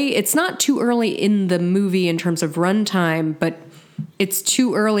early. It's not too early in the movie in terms of runtime, but it's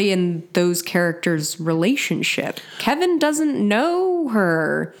too early in those characters' relationship. Kevin doesn't know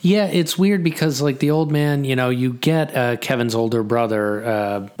her. Yeah, it's weird because, like, the old man, you know, you get Kevin's older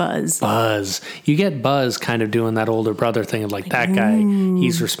brother, Buzz. You get Buzz kind of doing that older brother thing of, like, that guy,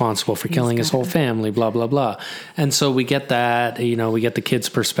 he's responsible for killing his whole family, blah, blah, blah. And so we get that, you know, we get the kid's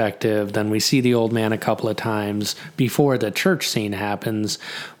perspective. Then we see the old man a couple of times before the church scene happens.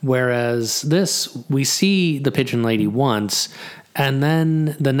 Whereas this, we see the pigeon lady once, and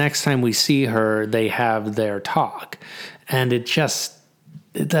then the next time we see her, they have their talk. And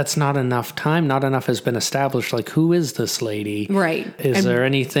that's not enough time. Not enough has been established. Like, who is this lady? Right. Is there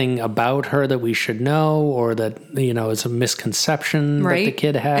anything about her that we should know, or that, you know, is a misconception that the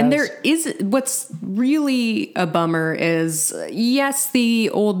kid has? And there is, what's really a bummer is, yes, the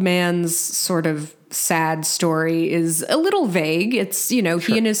old man's sort of sad story is a little vague. It's, you know,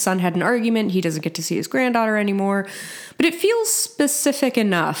 he and his son had an argument. He doesn't get to see his granddaughter anymore. But it feels specific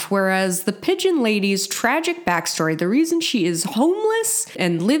enough, whereas the pigeon lady's tragic backstory, the reason she is homeless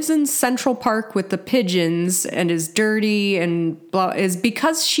and lives in Central Park with the pigeons and is dirty and blah, is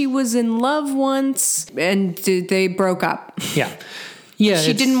because she was in love once and they broke up. Yeah. Yeah,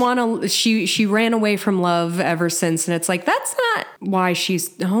 she didn't want to, she ran away from love ever since. And it's like, that's not why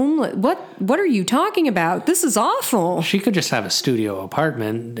she's homeless. What are you talking about? This is awful. She could just have a studio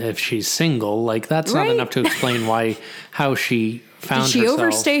apartment if she's single. Like, that's not enough to explain how she found herself. Did she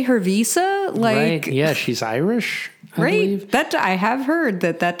overstay her visa? Like, right. Yeah, she's Irish. I believe. That I have heard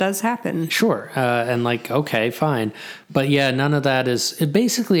that does happen. Sure. And like, okay, fine. But yeah, none of that is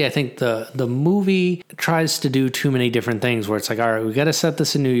basically, I think the movie tries to do too many different things where it's like, all right, we got to set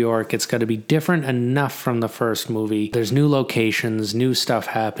this in New York. It's got to be different enough from the first movie. There's new locations, new stuff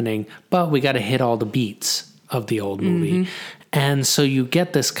happening, but we got to hit all the beats of the old movie. And so you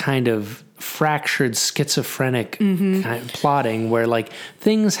get this kind of fractured schizophrenic kind of plotting where, like,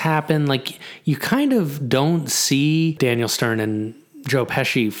 things happen, like, you kind of don't see Daniel Stern and Joe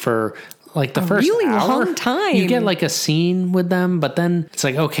Pesci for like the first really hour. Long time. You get like a scene with them, but then it's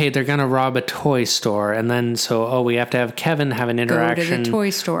like, okay, they're gonna rob a toy store, and then we have to have Kevin have an interaction Go to the toy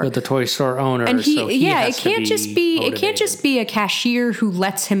store with the toy store owner. And it can't just be a cashier who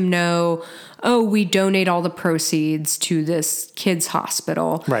lets him know, oh, we donate all the proceeds to this kids'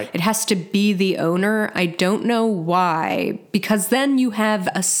 hospital. Right. It has to be the owner. I don't know why, because then you have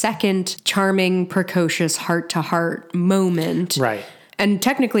a second charming, precocious heart-to-heart moment. Right. And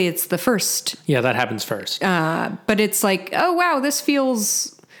technically it's the first. Yeah, that happens first. But it's like, oh, wow, this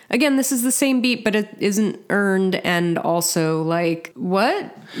feels... Again, this is the same beat, but it isn't earned. And also, like,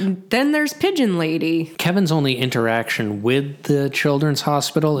 what? Then there's Pigeon Lady. Kevin's only interaction with the children's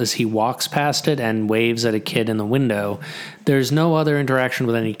hospital is he walks past it and waves at a kid in the window. There's no other interaction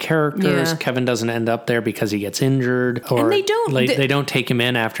with any characters. Yeah. Kevin doesn't end up there because he gets injured. Or and they don't take him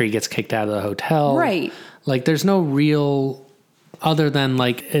in after he gets kicked out of the hotel. Right. Like, there's no real... Other than,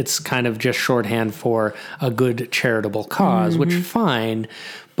 like, it's kind of just shorthand for a good charitable cause, which fine.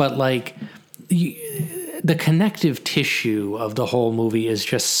 But, like, the connective tissue of the whole movie is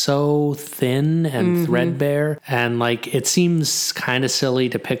just so thin and threadbare. And, like, it seems kind of silly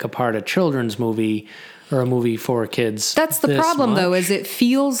to pick apart a children's movie or a movie for kids. That's the problem, though, is it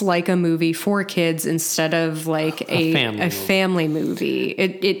feels like a movie for kids instead of, like, a family movie.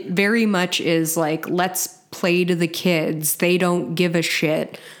 It very much is like, let's play to the kids. They don't give a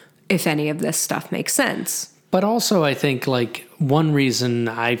shit if any of this stuff makes sense. But also, I think, like, one reason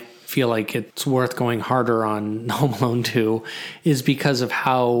I feel like it's worth going harder on Home Alone 2 is because of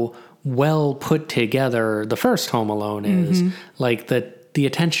how well put together the first Home Alone is. Like, the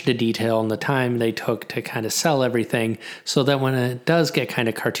attention to detail and the time they took to kind of sell everything so that when it does get kind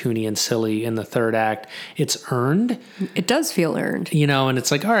of cartoony and silly in the third act, it's earned. It does feel earned. You know, and it's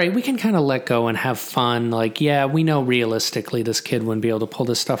like, all right, we can kind of let go and have fun. Like, yeah, we know realistically this kid wouldn't be able to pull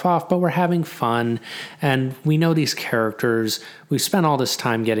this stuff off, but we're having fun. And we know these characters. We've spent all this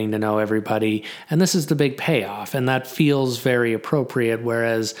time getting to know everybody. And this is the big payoff. And that feels very appropriate.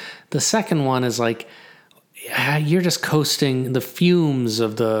 Whereas the second one is like, you're just coasting the fumes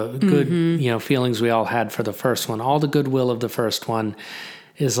of the good, feelings we all had for the first one. All the goodwill of the first one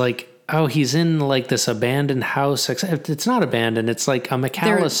is like, oh, he's in like this abandoned house. Except it's not abandoned. It's like a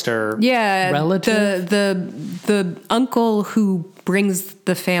McAllister relative. The uncle who brings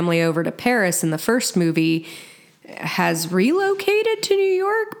the family over to Paris in the first movie has relocated to New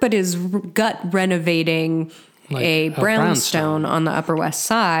York, but is gut renovating a brownstone on the Upper West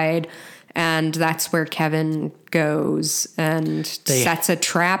Side. And that's where Kevin goes and sets a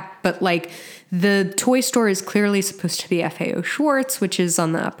trap. But like the toy store is clearly supposed to be FAO Schwarz, which is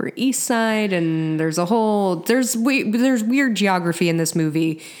on the Upper East Side. And there's weird geography in this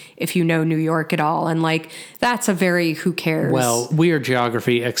movie if you know New York at all. And like that's a very who cares. Well, weird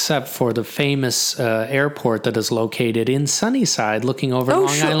geography except for the famous airport that is located in Sunnyside looking over Long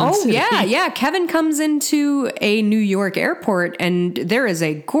Island City. Yeah. Kevin comes into a New York airport and there is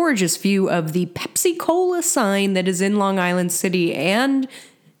a gorgeous view of the Pepsi-Cola sign that is in Long Island City and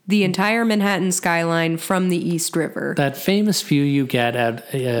the entire Manhattan skyline from the East River. That famous view you get at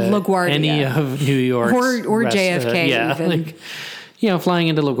LaGuardia. Any of New York's or JFK even. Like, flying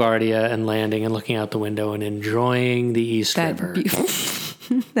into LaGuardia and landing and looking out the window and enjoying the East River.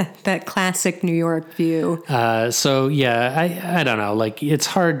 that classic New York view. I don't know. Like, it's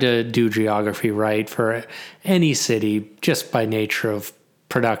hard to do geography right for any city just by nature of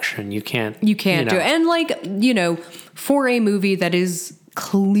production. You can't do it. And like, for a movie that is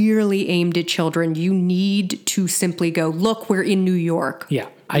clearly aimed at children, you need to simply go, look, we're in New York. Yeah.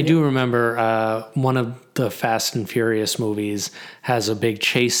 I do remember one of the Fast and Furious movies has a big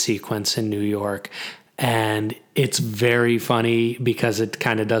chase sequence in New York. And it's very funny because it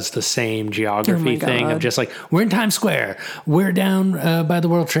kind of does the same geography thing of just like, we're in Times Square. We're down by the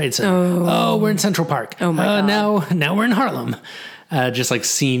World Trade Center. Oh, we're in Central Park. Oh my God. Now we're in Harlem. Just like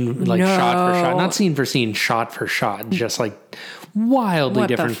scene, like shot for shot. Not scene for scene, shot for shot. Just like wildly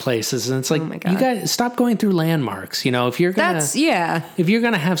different places. And it's like, you guys stop going through landmarks. If you're going if you're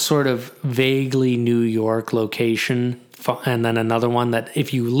going to have sort of vaguely New York location and then another one that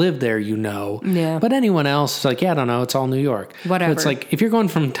if you live there, but anyone else is like, I don't know. It's all New York. Whatever. But it's like, if you're going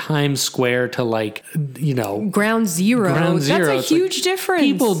from Times Square to like, Ground Zero, that's a huge difference.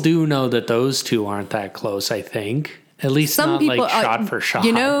 People do know that those two aren't that close, I think. At least some people, like shot for shot.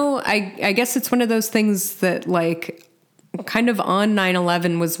 I guess it's one of those things that like kind of on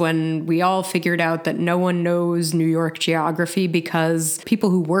 9/11 was when we all figured out that no one knows New York geography because people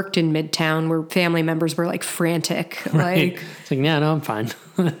who worked in Midtown family members were like frantic. Right. It's like, no, I'm fine.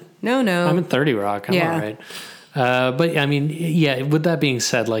 No. I'm in 30 Rock. I'm all right. But I mean, with that being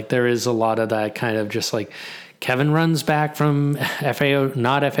said, like there is a lot of that kind of just like Kevin runs back from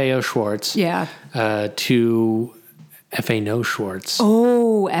not FAO Schwarz. Yeah. To F.A. No Schwarz.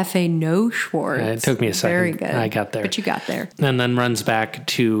 Oh, F.A. No Schwarz. It took me a second. Very good. I got there. But you got there. And then runs back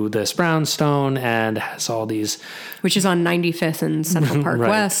to this brownstone and has all these... Which is on 95th and Central Park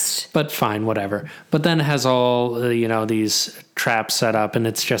West. But fine, whatever. But then has all, these traps set up, and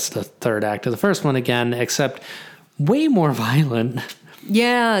it's just the third act of the first one again, except way more violent.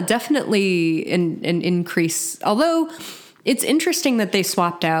 Yeah, definitely an increase. Although... It's interesting that they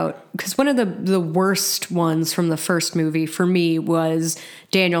swapped out, because one of the worst ones from the first movie for me was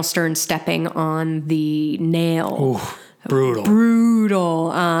Daniel Stern stepping on the nail. Ooh,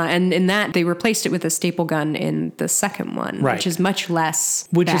 brutal. And in that, they replaced it with a staple gun in the second one, which is much less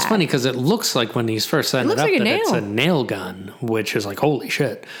Which bad. is funny, because it looks like when he's first setting it up that it's a nail gun, which is like, holy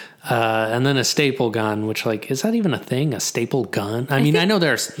shit. And then a staple gun, which like, is that even a thing? A staple gun? I mean, I know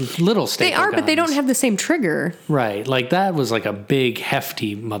there's little staple guns. They are, but they don't have the same trigger. Right. Like that was like a big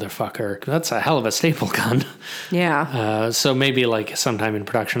hefty motherfucker. That's a hell of a staple gun. Yeah. So maybe like sometime in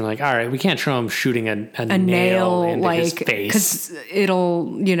production, like, all right, we can't show him shooting a nail into his face. Because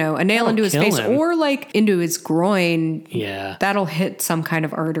it'll, a nail into his face or like into his groin. Yeah. That'll hit some kind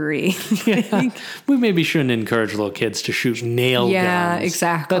of artery. We maybe shouldn't encourage little kids to shoot nail guns. Yeah,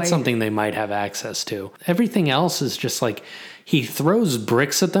 exactly. That's something they might have access to. Everything else is just like he throws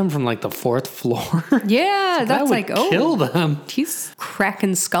bricks at them from like the fourth floor. Yeah, that's that would kill them. He's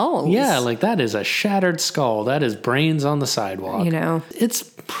cracking skulls. Yeah, like that is a shattered skull. That is brains on the sidewalk. It's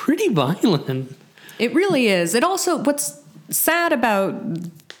pretty violent. It really is. It also, what's sad about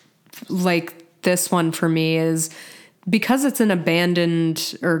like this one for me is because it's an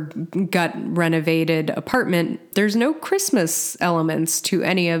abandoned or gut renovated apartment, there's no Christmas elements to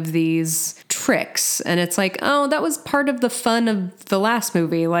any of these tricks. And it's like, oh, that was part of the fun of the last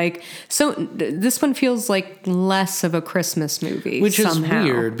movie. Like, so this one feels like less of a Christmas movie. Which somehow. is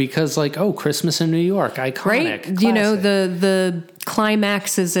weird because like, oh, Christmas in New York, iconic. Right? Classic. The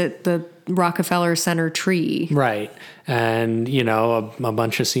climax is at the Rockefeller Center tree. Right. And, a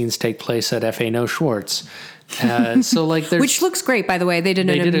bunch of scenes take place at F.A. No Schwarz. So like there's, which looks great, by the way. They did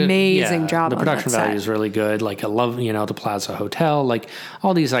an amazing job. The on production that value set. is really good. Like I love, the Plaza Hotel, like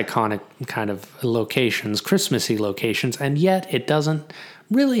all these iconic kind of locations, Christmassy locations, and yet it doesn't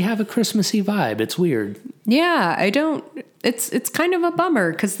really have a Christmassy vibe. It's weird. Yeah, I don't. It's kind of a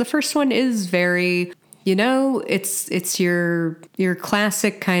bummer because the first one is very it's your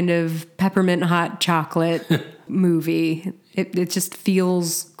classic kind of peppermint hot chocolate movie. It just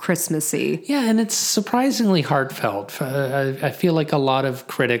feels Christmassy. Yeah, and it's surprisingly heartfelt. I feel like a lot of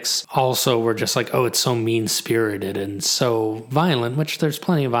critics also were just like, oh, it's so mean-spirited and so violent, which there's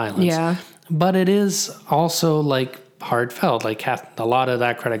plenty of violence. Yeah. But it is also like heartfelt. Like a lot of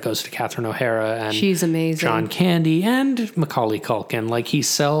that credit goes to Catherine O'Hara and she's amazing. John Candy and Macaulay Culkin. Like he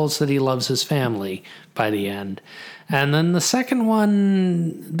sells that he loves his family by the end. And then the second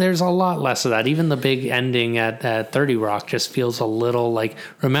one, there's a lot less of that. Even the big ending at 30 Rock just feels a little like,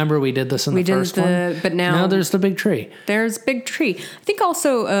 remember we did this in the first one? But now there's the big tree. There's big tree. I think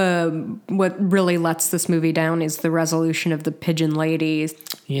also what really lets this movie down is the resolution of the Pigeon Lady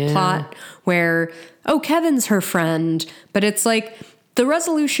plot where, Kevin's her friend, but it's like the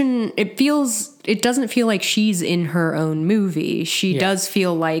resolution, it doesn't feel like she's in her own movie. She does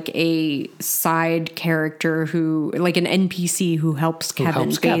feel like a side character like an NPC who helps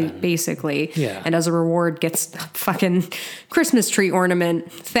Kevin. Basically. Yeah. And as a reward gets a fucking Christmas tree ornament.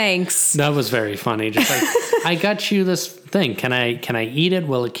 Thanks. That was very funny. Just like, I got you this thing. Can I eat it?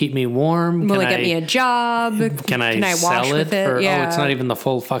 Will it keep me warm? Will it get me a job? Can I wash sell it? with it? Yeah. Oh, it's not even the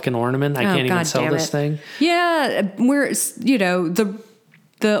full fucking ornament. I can't even sell this thing. Yeah. We're,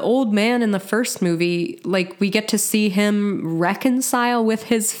 the old man in the first movie, like we get to see him reconcile with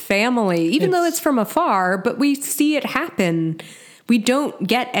his family, even though it's from afar, but we see it happen. We don't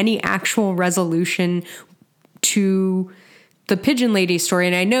get any actual resolution to the Pigeon Lady story.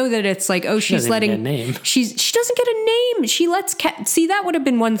 And I know that it's like, she's letting get a name. She doesn't get a name. She lets see, that would have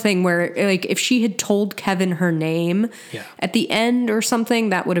been one thing where like if she had told Kevin her name at the end or something,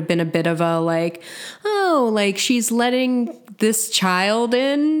 that would have been a bit of a like, like she's letting this child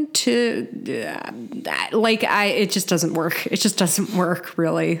in to it just doesn't work. It just doesn't work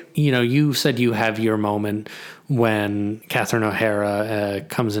really. You said you have your moment when Catherine O'Hara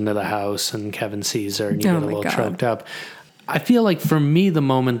comes into the house and Kevin sees her and you get a little choked up. I feel like for me, the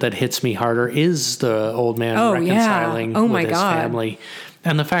moment that hits me harder is the old man reconciling with his family.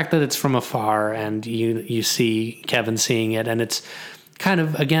 And the fact that it's from afar and you see Kevin seeing it and it's kind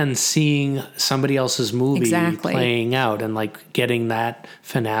of, again, seeing somebody else's movie playing out and like getting that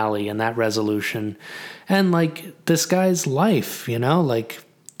finale and that resolution. And like this guy's life, like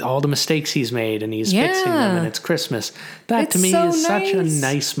all the mistakes he's made and he's fixing them and it's Christmas. That to me is such a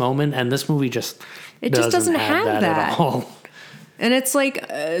nice moment. And this movie just doesn't have that at all. And it's like,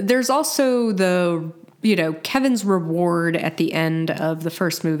 there's also the, Kevin's reward at the end of the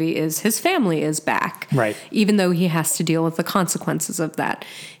first movie is his family is back. Right. Even though he has to deal with the consequences of that.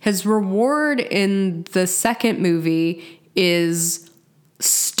 His reward in the second movie is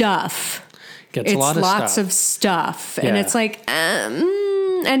stuff. Gets a lot of lots of stuff. And it's like,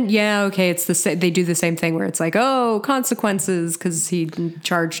 it's the same. They do the same thing where it's like, consequences because he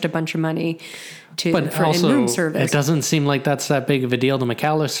charged a bunch of money for room service. It doesn't seem like that's that big of a deal. The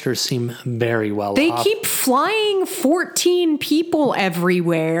McAllisters seem very well They off. keep flying 14 people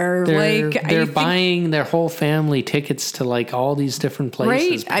everywhere. They're buying their whole family tickets to like all these different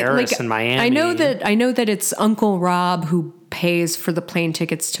places, Paris and Miami. I know that it's Uncle Rob who pays for the plane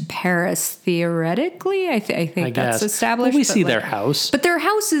tickets to Paris theoretically. I think that's established. Well, we see their house. But their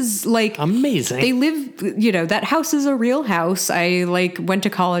house is like amazing. They live, that house is a real house. I went to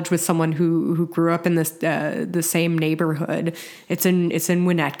college with someone who grew up in this the same neighborhood. It's in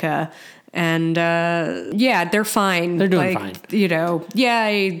Winnetka. And they're fine. They're doing fine.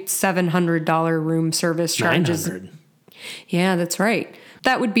 $700 room service charges. $900. Yeah, that's right.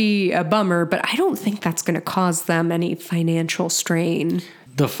 That would be a bummer, but I don't think that's going to cause them any financial strain.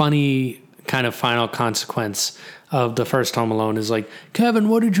 The funny kind of final consequence of the first Home Alone is like, Kevin,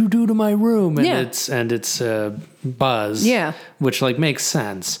 what did you do to my room? And it's Buzz. Yeah. Which like makes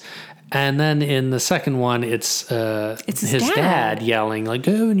sense. And then in the second one, it's his dad yelling like,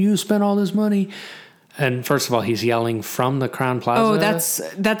 Kevin, you spent all this money. And first of all, he's yelling from the Crowne Plaza. Oh,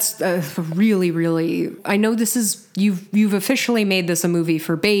 that's really, really. I know this is you've officially made this a movie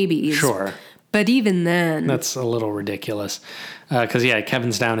for babies. Sure, but even then, that's a little ridiculous. Because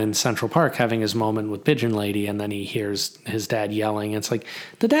Kevin's down in Central Park having his moment with Pigeon Lady, and then he hears his dad yelling. It's like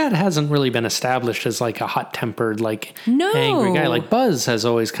the dad hasn't really been established as like a hot-tempered, like angry guy. Like Buzz has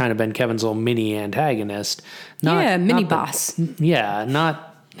always kind of been Kevin's little mini antagonist. Mini boss. Not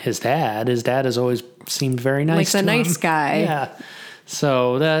his dad. His dad has always seemed very nice. Like the to nice him. guy. Yeah.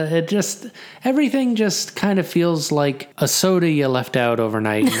 So everything just kind of feels like a soda you left out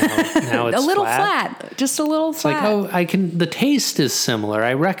overnight. Now it's a little flat. Just a little flat. It's like, the taste is similar.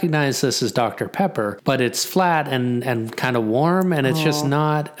 I recognize this as Dr. Pepper, but it's flat and kind of warm, and it's just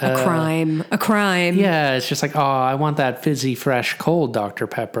not a crime. A crime. Yeah, it's just like, I want that fizzy, fresh, cold Dr.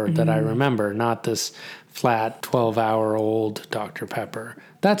 Pepper that I remember, not this flat 12-hour-old Dr. Pepper.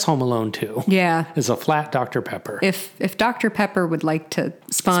 That's Home Alone 2. Yeah. Is a flat Dr. Pepper. If Dr. Pepper would like to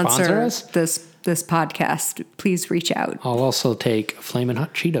sponsor us? this podcast, please reach out. I'll also take Flamin'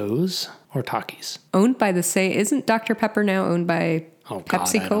 Hot Cheetos or Takis. Owned by isn't Dr. Pepper now owned by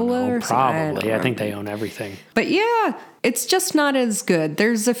Pepsi Cola? Probably. I think they own everything. But yeah, it's just not as good.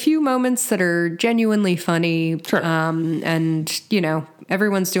 There's a few moments that are genuinely funny. Sure. And,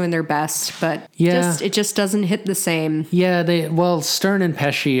 everyone's doing their best, but it just doesn't hit the same. Yeah, Stern and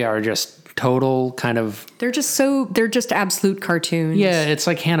Pesci are just total kind of... They're just absolute cartoons. Yeah, it's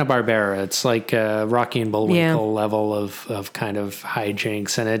like Hanna-Barbera. It's like Rocky and Bullwinkle level of kind of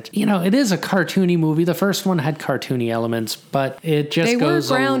hijinks. And it is a cartoony movie. The first one had cartoony elements, but it just goes...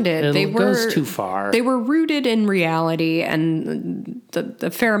 They were grounded. It goes too far. They were rooted in reality, and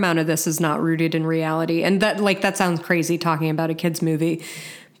the fair amount of this is not rooted in reality. And that sounds crazy talking about a kid's movie.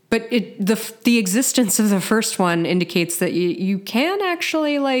 But the existence of the first one indicates that you can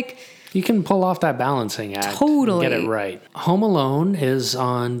actually you can pull off that balancing act. Totally. And get it right. Home Alone is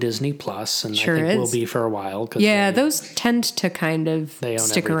on Disney Plus, and sure I think is. will be for a while. Those tend to kind of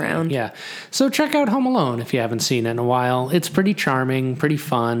stick around. Yeah. So check out Home Alone if you haven't seen it in a while. It's pretty charming, pretty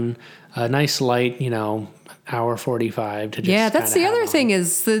fun, a nice light, hour 45 to just... Yeah, that's the other thing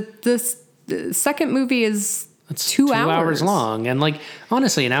is the second movie is... It's 2 hours long. And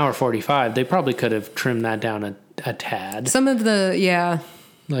honestly, an hour 45, they probably could have trimmed that down a tad. Some of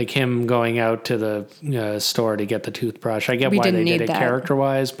like him going out to the store to get the toothbrush. I get why they did it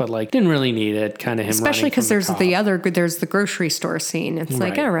character-wise, but didn't really need it. Kind of him, especially because there's the grocery store scene. It's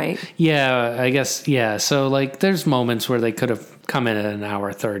all right. Yeah, I guess. Yeah, so there's moments where they could have come in at an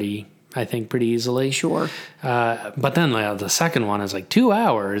hour 30. I think pretty easily. Sure. But then the second one is 2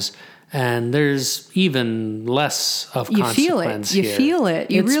 hours. And there's even less of consequence here. You feel it.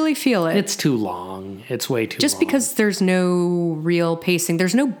 You really feel it. It's too long. It's way too long. Just because there's no real pacing.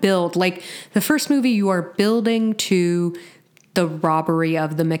 There's no build. The first movie, you are building to the robbery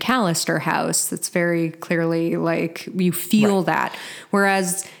of the McAllister house. That's very clearly you feel that.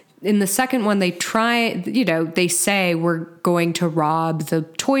 Whereas... in the second one, they say we're going to rob the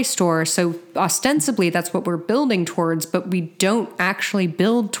toy store. So ostensibly that's what we're building towards, but we don't actually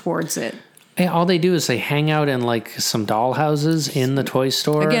build towards it. All they do is they hang out in some doll houses in the toy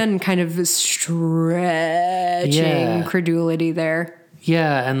store. Again, kind of stretching credulity there.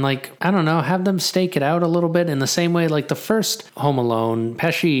 Yeah, and I don't know, have them stake it out a little bit in the same way the first Home Alone,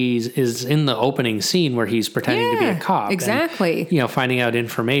 Pesci is in the opening scene where he's pretending to be a cop. Exactly. And, finding out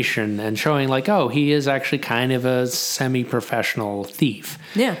information and showing he is actually kind of a semi-professional thief.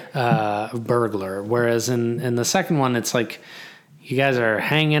 Yeah. Burglar. Whereas in the second one, it's you guys are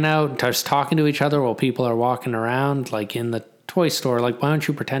hanging out, just talking to each other while people are walking around, in the toy store. Why don't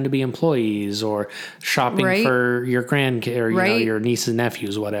you pretend to be employees or shopping for your grandkid or your nieces and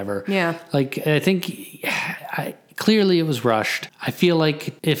nephews, whatever. Yeah. I think clearly it was rushed. I feel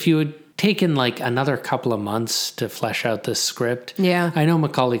if you had taken another couple of months to flesh out this script. Yeah. I know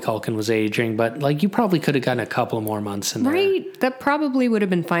Macaulay Culkin was aging, but you probably could have gotten a couple more months in there. Right. That probably would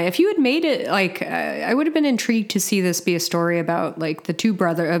have been fine. If you had made it I would have been intrigued to see this be a story about the two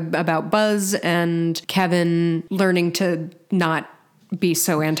about Buzz and Kevin learning to not be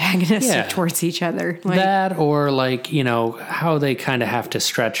so antagonistic towards each other. That or how they kind of have to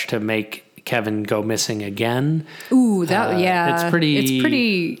stretch to make Kevin go missing again. Ooh, it's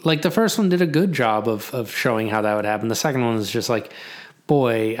pretty the first one did a good job of showing how that would happen. The second one was just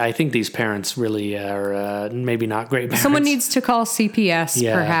boy, I think these parents really are maybe not great parents. Someone needs to call CPS,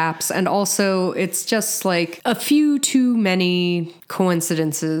 perhaps. And also, it's just a few too many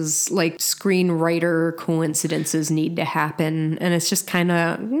coincidences, screenwriter coincidences need to happen. And it's just kind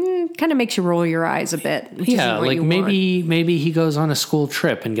of makes you roll your eyes a bit. Yeah, maybe he goes on a school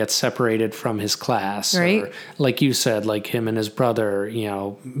trip and gets separated from his class. Right. Or, like you said, him and his brother,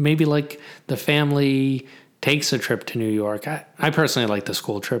 maybe the family takes a trip to New York. I personally like the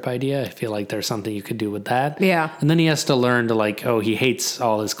school trip idea. I feel there's something you could do with that. Yeah. And then he has to learn to he hates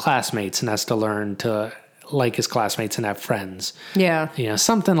all his classmates and has to learn to like his classmates and have friends. Yeah.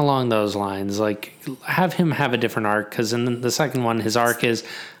 Something along those lines. Have him have a different arc, because in the second one, his arc is,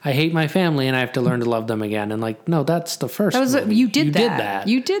 I hate my family and I have to learn to love them again. And no, that's the first movie. You did that.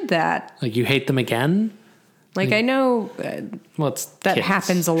 You did that. You hate them again? Like, I know that kids.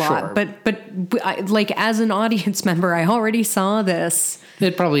 happens a lot, Sure. but like, as an audience member, I already saw this.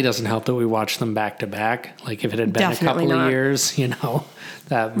 It probably doesn't help that we watched them back to back. Like, if it had been Definitely a couple not. of years,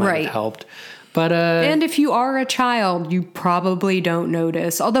 that might have helped. But and if you are a child, you probably don't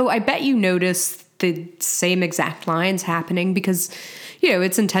notice. Although I bet you notice the same exact lines happening because,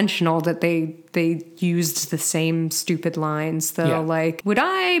 it's intentional that they used the same stupid lines. Though, like, would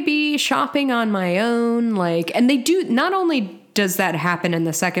I be shopping on my own? Like, and they do. Not only does that happen in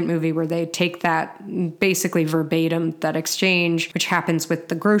the second movie where they take that basically verbatim, that exchange, which happens with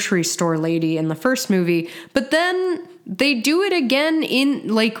the grocery store lady in the first movie, but then they do it again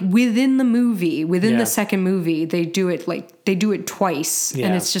within the movie, within the second movie. They do it twice.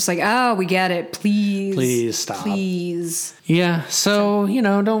 And it's just like, oh, we get it. Please stop. Please. Yeah. So,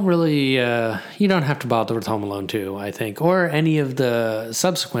 don't really, you don't have to bother with Home Alone 2, I think, or any of the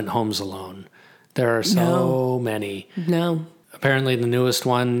subsequent Homes Alone. There are so many. No. Apparently the newest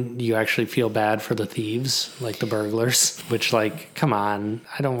one, you actually feel bad for the thieves, like the burglars, which, like, come on.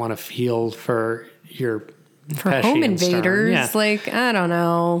 I don't want to feel for your Pesci home and Stern. invaders. Yeah. Like, I don't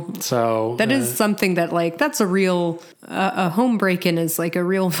know. So that is something that, like, that's a real, a home break-in is like a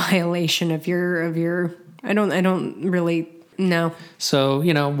real violation of your, I don't really know. So,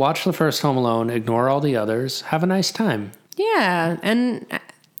 watch the first Home Alone, ignore all the others, have a nice time. Yeah. And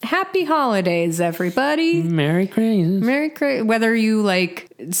happy holidays, everybody. Merry Christmas. Whether you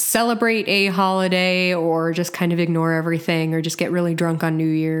like celebrate a holiday or just kind of ignore everything or just get really drunk on New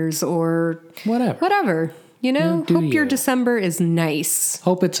Year's or whatever, hope your December is nice.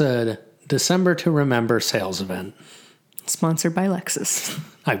 Hope it's a December to remember sales event. Sponsored by Lexus.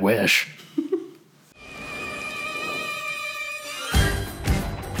 I wish.